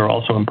responses are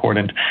also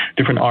important,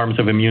 different arms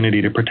of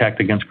immunity to protect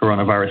against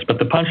coronavirus. But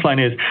the punchline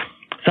is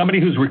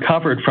somebody who's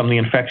recovered from the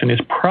infection is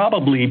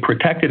probably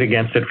protected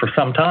against it for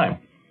some time.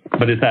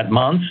 But is that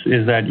months?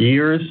 Is that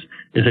years?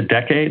 Is it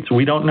decades?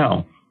 We don't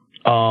know.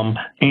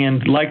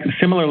 And like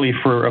similarly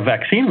for a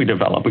vaccine we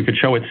develop, we could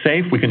show it's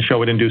safe, we can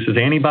show it induces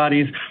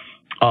antibodies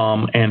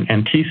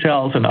and T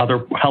cells and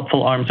other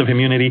helpful arms of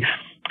immunity.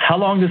 How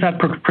long does that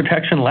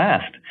protection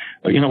last?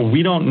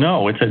 We don't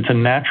know. It's a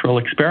natural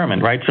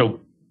experiment, right? So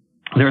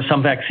there are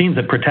some vaccines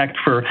that protect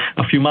for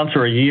a few months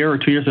or a year or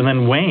 2 years and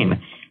then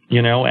wane.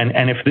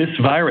 And if this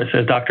virus,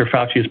 as Dr.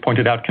 Fauci has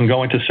pointed out, can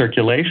go into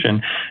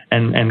circulation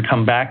and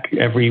come back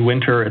every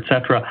winter, et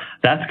cetera,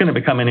 that's going to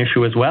become an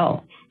issue as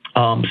well.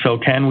 So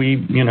can we,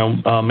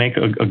 make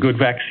a good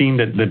vaccine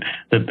that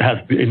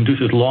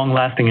induces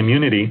long-lasting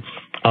immunity?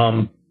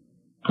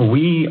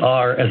 We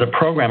are, as a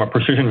program, a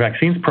precision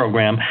vaccines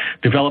program,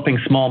 developing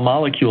small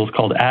molecules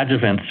called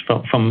adjuvants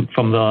from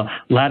the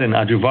Latin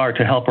adjuvar,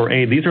 to help or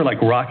aid. These are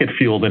like rocket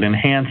fuel that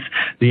enhance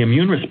the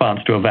immune response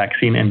to a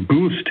vaccine and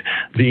boost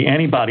the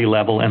antibody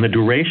level and the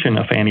duration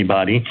of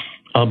antibody.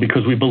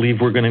 Because we believe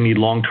we're going to need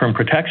long-term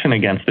protection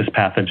against this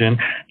pathogen.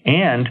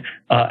 And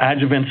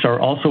adjuvants are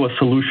also a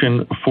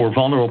solution for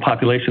vulnerable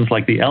populations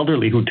like the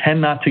elderly, who tend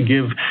not to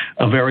give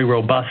a very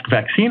robust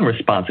vaccine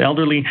response.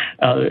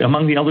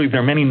 Among the elderly,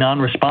 there are many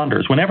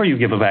non-responders. Whenever you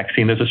give a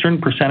vaccine, there's a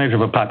certain percentage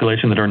of a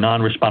population that are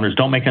non-responders,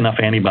 don't make enough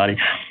antibody.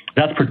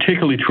 That's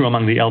particularly true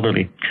among the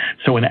elderly.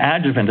 So an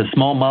adjuvant, a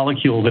small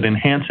molecule that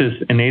enhances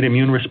innate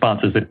immune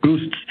responses, that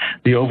boosts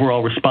the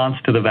overall response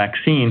to the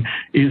vaccine,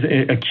 is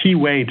a key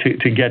way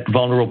to get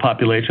vulnerable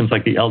populations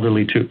like the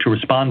elderly to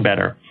respond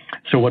better.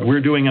 So what we're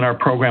doing in our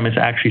program is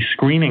actually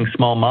screening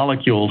small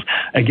molecules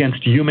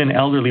against human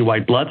elderly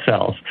white blood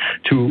cells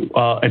to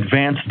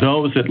advance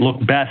those that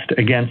look best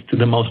against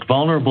the most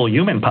vulnerable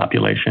human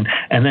population,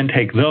 and then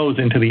take those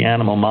into the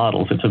animal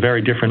models. It's a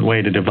very different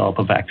way to develop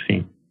a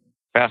vaccine.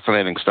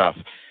 Fascinating stuff.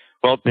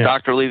 Well, yeah.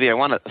 Dr. Levy, I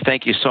want to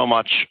thank you so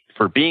much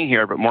for being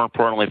here, but more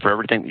importantly, for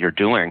everything that you're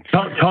doing.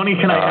 Tony,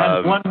 can I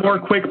add one more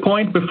quick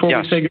point before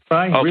we say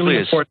goodbye? Oh, really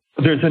please. important.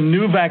 There's a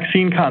new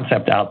vaccine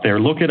concept out there.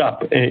 Look it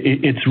up.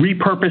 It's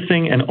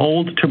repurposing an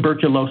old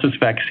tuberculosis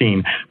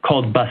vaccine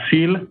called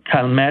Bacille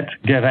Calmette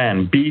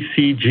Guerin,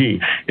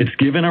 BCG. It's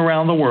given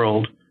around the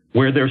world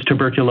where there's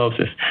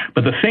tuberculosis.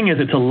 But the thing is,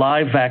 it's a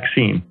live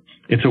vaccine.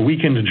 It's a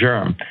weakened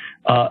germ.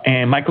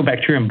 And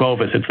Mycobacterium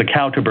bovis, it's the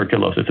cow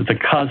tuberculosis. It's a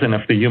cousin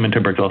of the human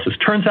tuberculosis.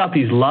 Turns out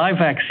these live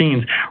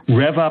vaccines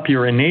rev up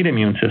your innate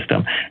immune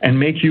system and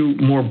make you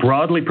more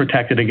broadly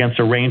protected against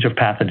a range of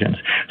pathogens.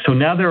 So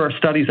now there are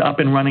studies up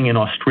and running in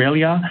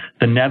Australia,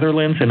 the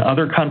Netherlands, and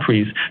other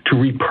countries to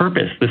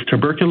repurpose this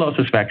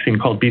tuberculosis vaccine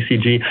called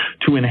BCG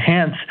to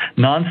enhance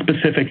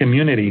nonspecific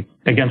immunity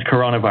against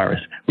coronavirus.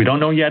 We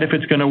don't know yet if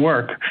it's going to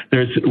work.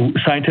 There's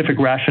scientific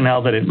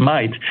rationale that it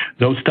might.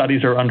 Those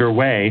studies are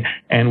underway,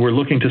 and we're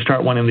looking to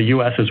start one in the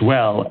U.S. as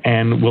well,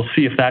 and we'll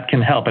see if that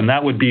can help. And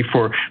that would be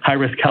for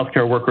high-risk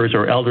healthcare workers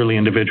or elderly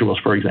individuals,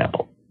 for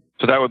example.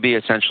 So that would be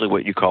essentially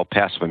what you call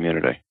passive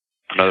immunity.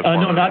 No,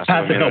 not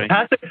passive.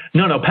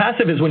 No,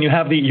 passive is when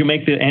you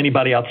make the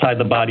antibody outside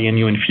the body and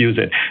you infuse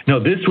it.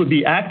 No, this would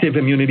be active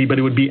immunity, but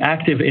it would be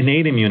active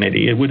innate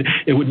immunity. It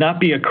would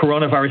not be a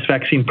coronavirus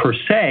vaccine per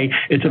se.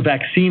 It's a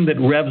vaccine that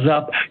revs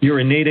up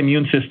your innate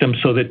immune system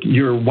so that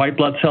your white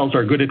blood cells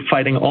are good at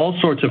fighting all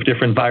sorts of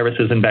different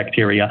viruses and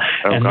bacteria.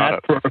 And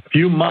that for a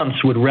few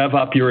months would rev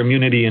up your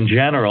immunity in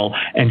general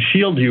and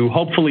shield you,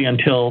 hopefully,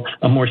 until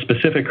a more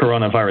specific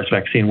coronavirus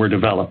vaccine were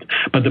developed.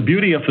 But the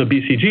beauty of the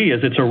BCG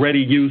is it's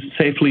already used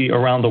safely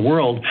around the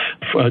world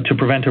to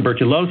prevent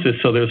tuberculosis,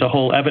 so there's a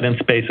whole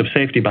evidence base of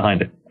safety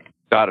behind it.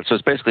 Got it. So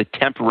it's basically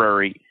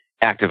temporary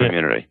active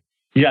immunity.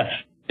 Yes.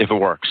 If it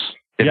works.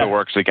 It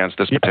works against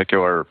this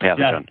particular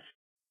pathogen. Yes.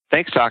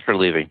 Thanks, Dr.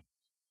 Levy.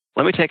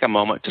 Let me take a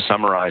moment to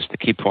summarize the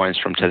key points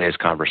from today's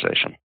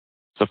conversation.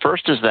 The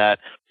first is that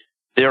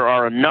there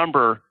are a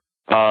number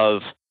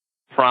of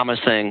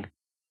promising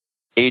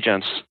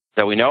agents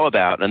that we know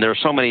about, and there are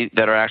so many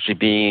that are actually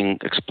being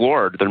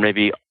explored. There may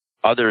be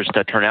others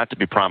that turn out to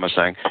be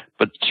promising,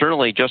 but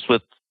certainly just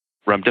with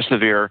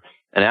remdesivir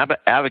and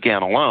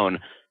Avigan alone,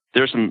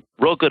 there's some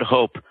real good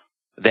hope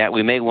that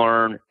we may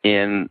learn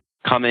in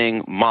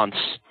coming months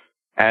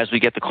as we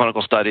get the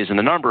clinical studies and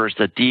the numbers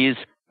that these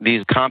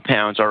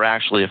compounds are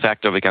actually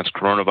effective against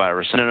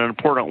coronavirus in an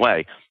important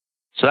way.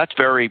 So that's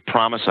very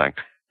promising.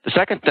 The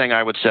second thing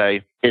I would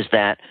say is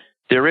that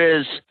there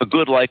is a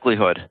good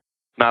likelihood,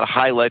 not a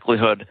high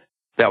likelihood,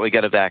 that we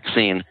get a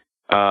vaccine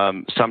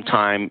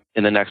sometime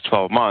in the next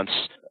 12 months.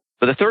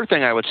 But the third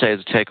thing I would say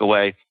as a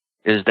takeaway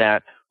is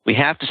that we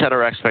have to set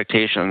our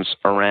expectations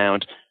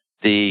around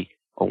the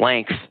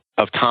length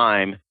of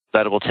time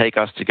that it will take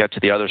us to get to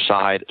the other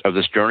side of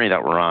this journey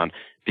that we're on.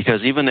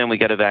 Because even then we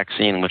get a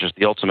vaccine, which is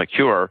the ultimate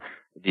cure,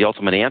 the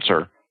ultimate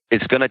answer,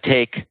 it's going to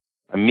take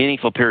a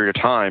meaningful period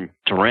of time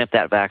to ramp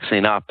that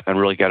vaccine up and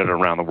really get it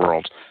around the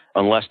world,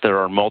 unless there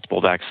are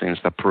multiple vaccines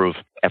that prove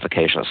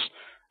efficacious.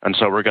 And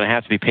so we're going to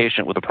have to be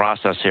patient with the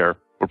process here.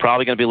 We're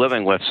probably going to be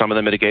living with some of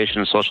the mitigation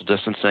and social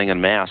distancing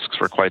and masks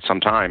for quite some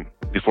time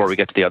before we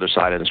get to the other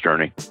side of this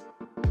journey.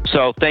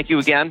 So thank you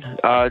again,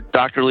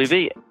 Dr.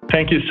 Levy.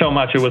 Thank you so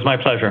much. It was my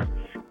pleasure.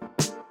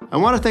 I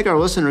want to thank our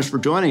listeners for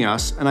joining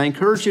us, and I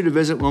encourage you to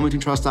visit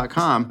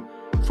WilmingtonTrust.com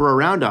for a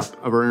roundup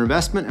of our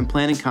investment and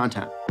planning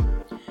content.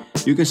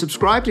 You can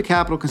subscribe to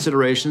Capital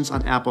Considerations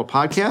on Apple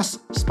Podcasts,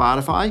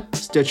 Spotify,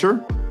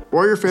 Stitcher,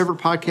 or your favorite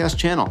podcast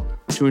channel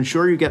to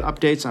ensure you get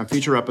updates on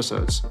future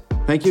episodes.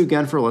 Thank you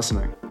again for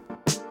listening.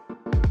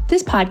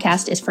 This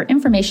podcast is for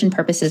information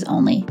purposes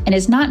only and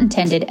is not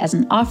intended as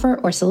an offer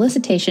or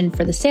solicitation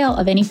for the sale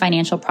of any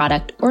financial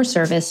product or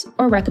service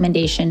or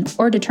recommendation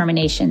or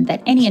determination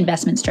that any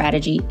investment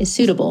strategy is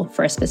suitable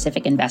for a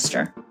specific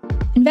investor.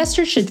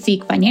 Investors should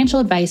seek financial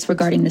advice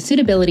regarding the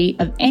suitability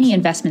of any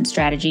investment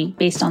strategy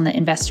based on the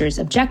investor's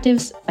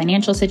objectives,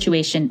 financial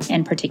situation,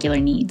 and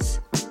particular needs.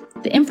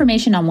 The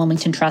information on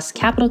Wilmington Trust's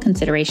Capital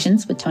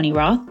Considerations with Tony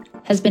Roth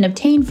has been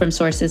obtained from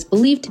sources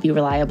believed to be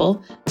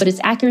reliable, but its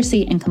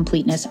accuracy and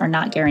completeness are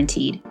not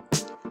guaranteed.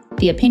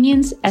 The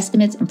opinions,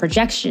 estimates, and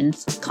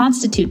projections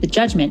constitute the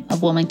judgment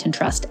of Wilmington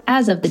Trust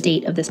as of the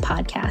date of this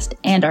podcast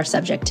and are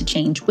subject to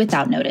change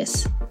without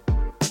notice.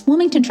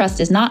 Wilmington Trust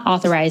is not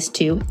authorized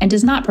to and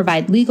does not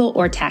provide legal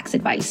or tax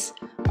advice.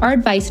 Our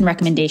advice and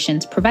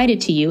recommendations provided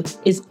to you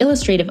is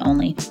illustrative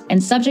only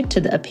and subject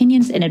to the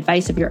opinions and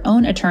advice of your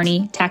own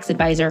attorney, tax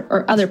advisor,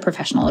 or other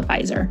professional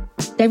advisor.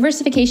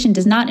 Diversification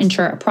does not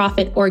ensure a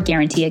profit or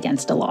guarantee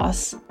against a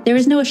loss. There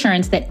is no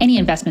assurance that any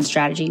investment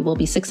strategy will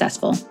be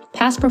successful.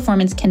 Past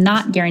performance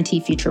cannot guarantee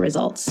future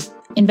results.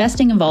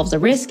 Investing involves a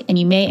risk, and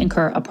you may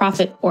incur a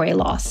profit or a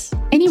loss.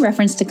 Any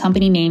reference to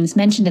company names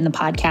mentioned in the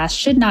podcast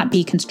should not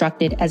be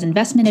construed as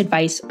investment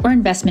advice or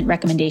investment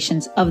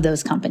recommendations of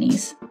those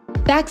companies.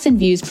 Facts and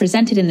views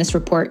presented in this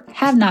report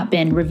have not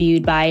been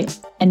reviewed by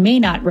and may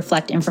not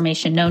reflect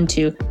information known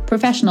to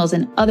professionals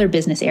in other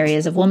business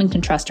areas of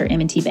Wilmington Trust or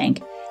M&T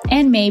Bank,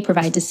 and may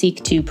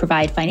seek to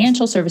provide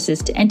financial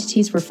services to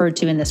entities referred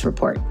to in this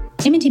report.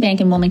 M&T Bank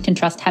and Wilmington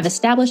Trust have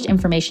established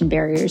information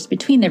barriers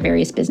between their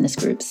various business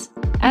groups.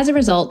 As a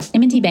result,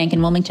 M&T Bank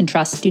and Wilmington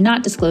Trust do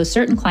not disclose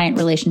certain client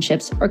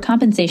relationships or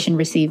compensation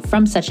received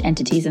from such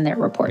entities in their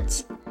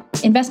reports.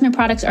 Investment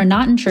products are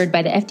not insured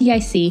by the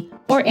FDIC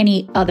or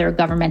any other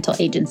governmental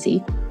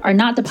agency, are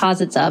not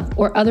deposits of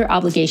or other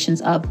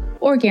obligations of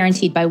or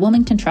guaranteed by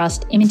Wilmington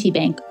Trust, M&T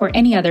Bank, or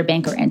any other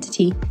bank or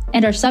entity,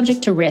 and are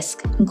subject to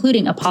risk,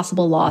 including a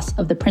possible loss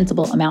of the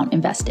principal amount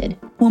invested.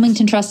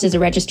 Wilmington Trust is a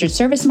registered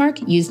service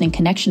mark used in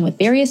connection with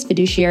various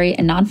fiduciary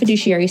and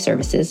non-fiduciary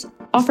services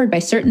offered by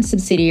certain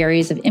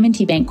subsidiaries of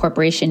M&T Bank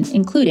Corporation,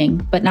 including,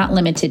 but not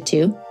limited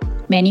to,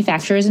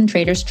 Manufacturers and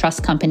Traders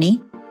Trust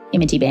Company,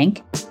 M&T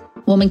Bank,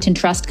 Wilmington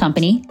Trust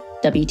Company,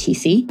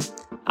 WTC,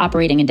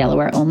 operating in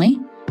Delaware only,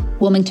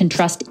 Wilmington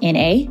Trust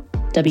N.A.,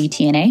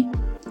 WTNA,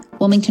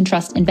 Wilmington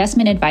Trust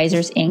Investment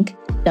Advisors, Inc.,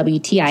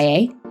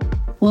 WTIA,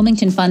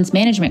 Wilmington Funds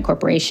Management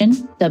Corporation,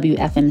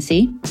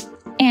 WFMC,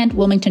 and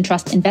Wilmington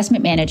Trust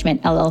Investment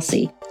Management,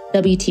 LLC,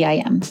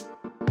 WTIM.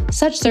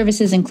 Such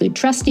services include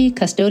trustee,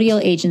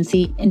 custodial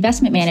agency,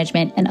 investment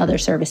management, and other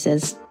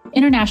services.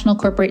 International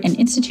corporate and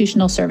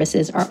institutional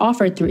services are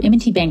offered through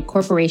M&T Bank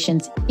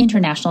Corporation's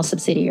international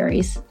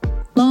subsidiaries.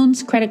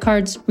 Loans, credit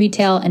cards,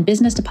 retail and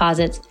business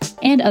deposits,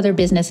 and other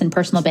business and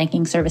personal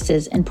banking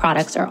services and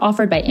products are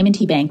offered by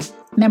M&T Bank,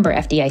 member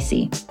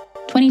FDIC.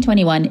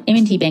 2021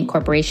 M&T Bank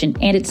Corporation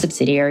and its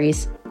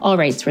subsidiaries, all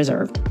rights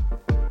reserved.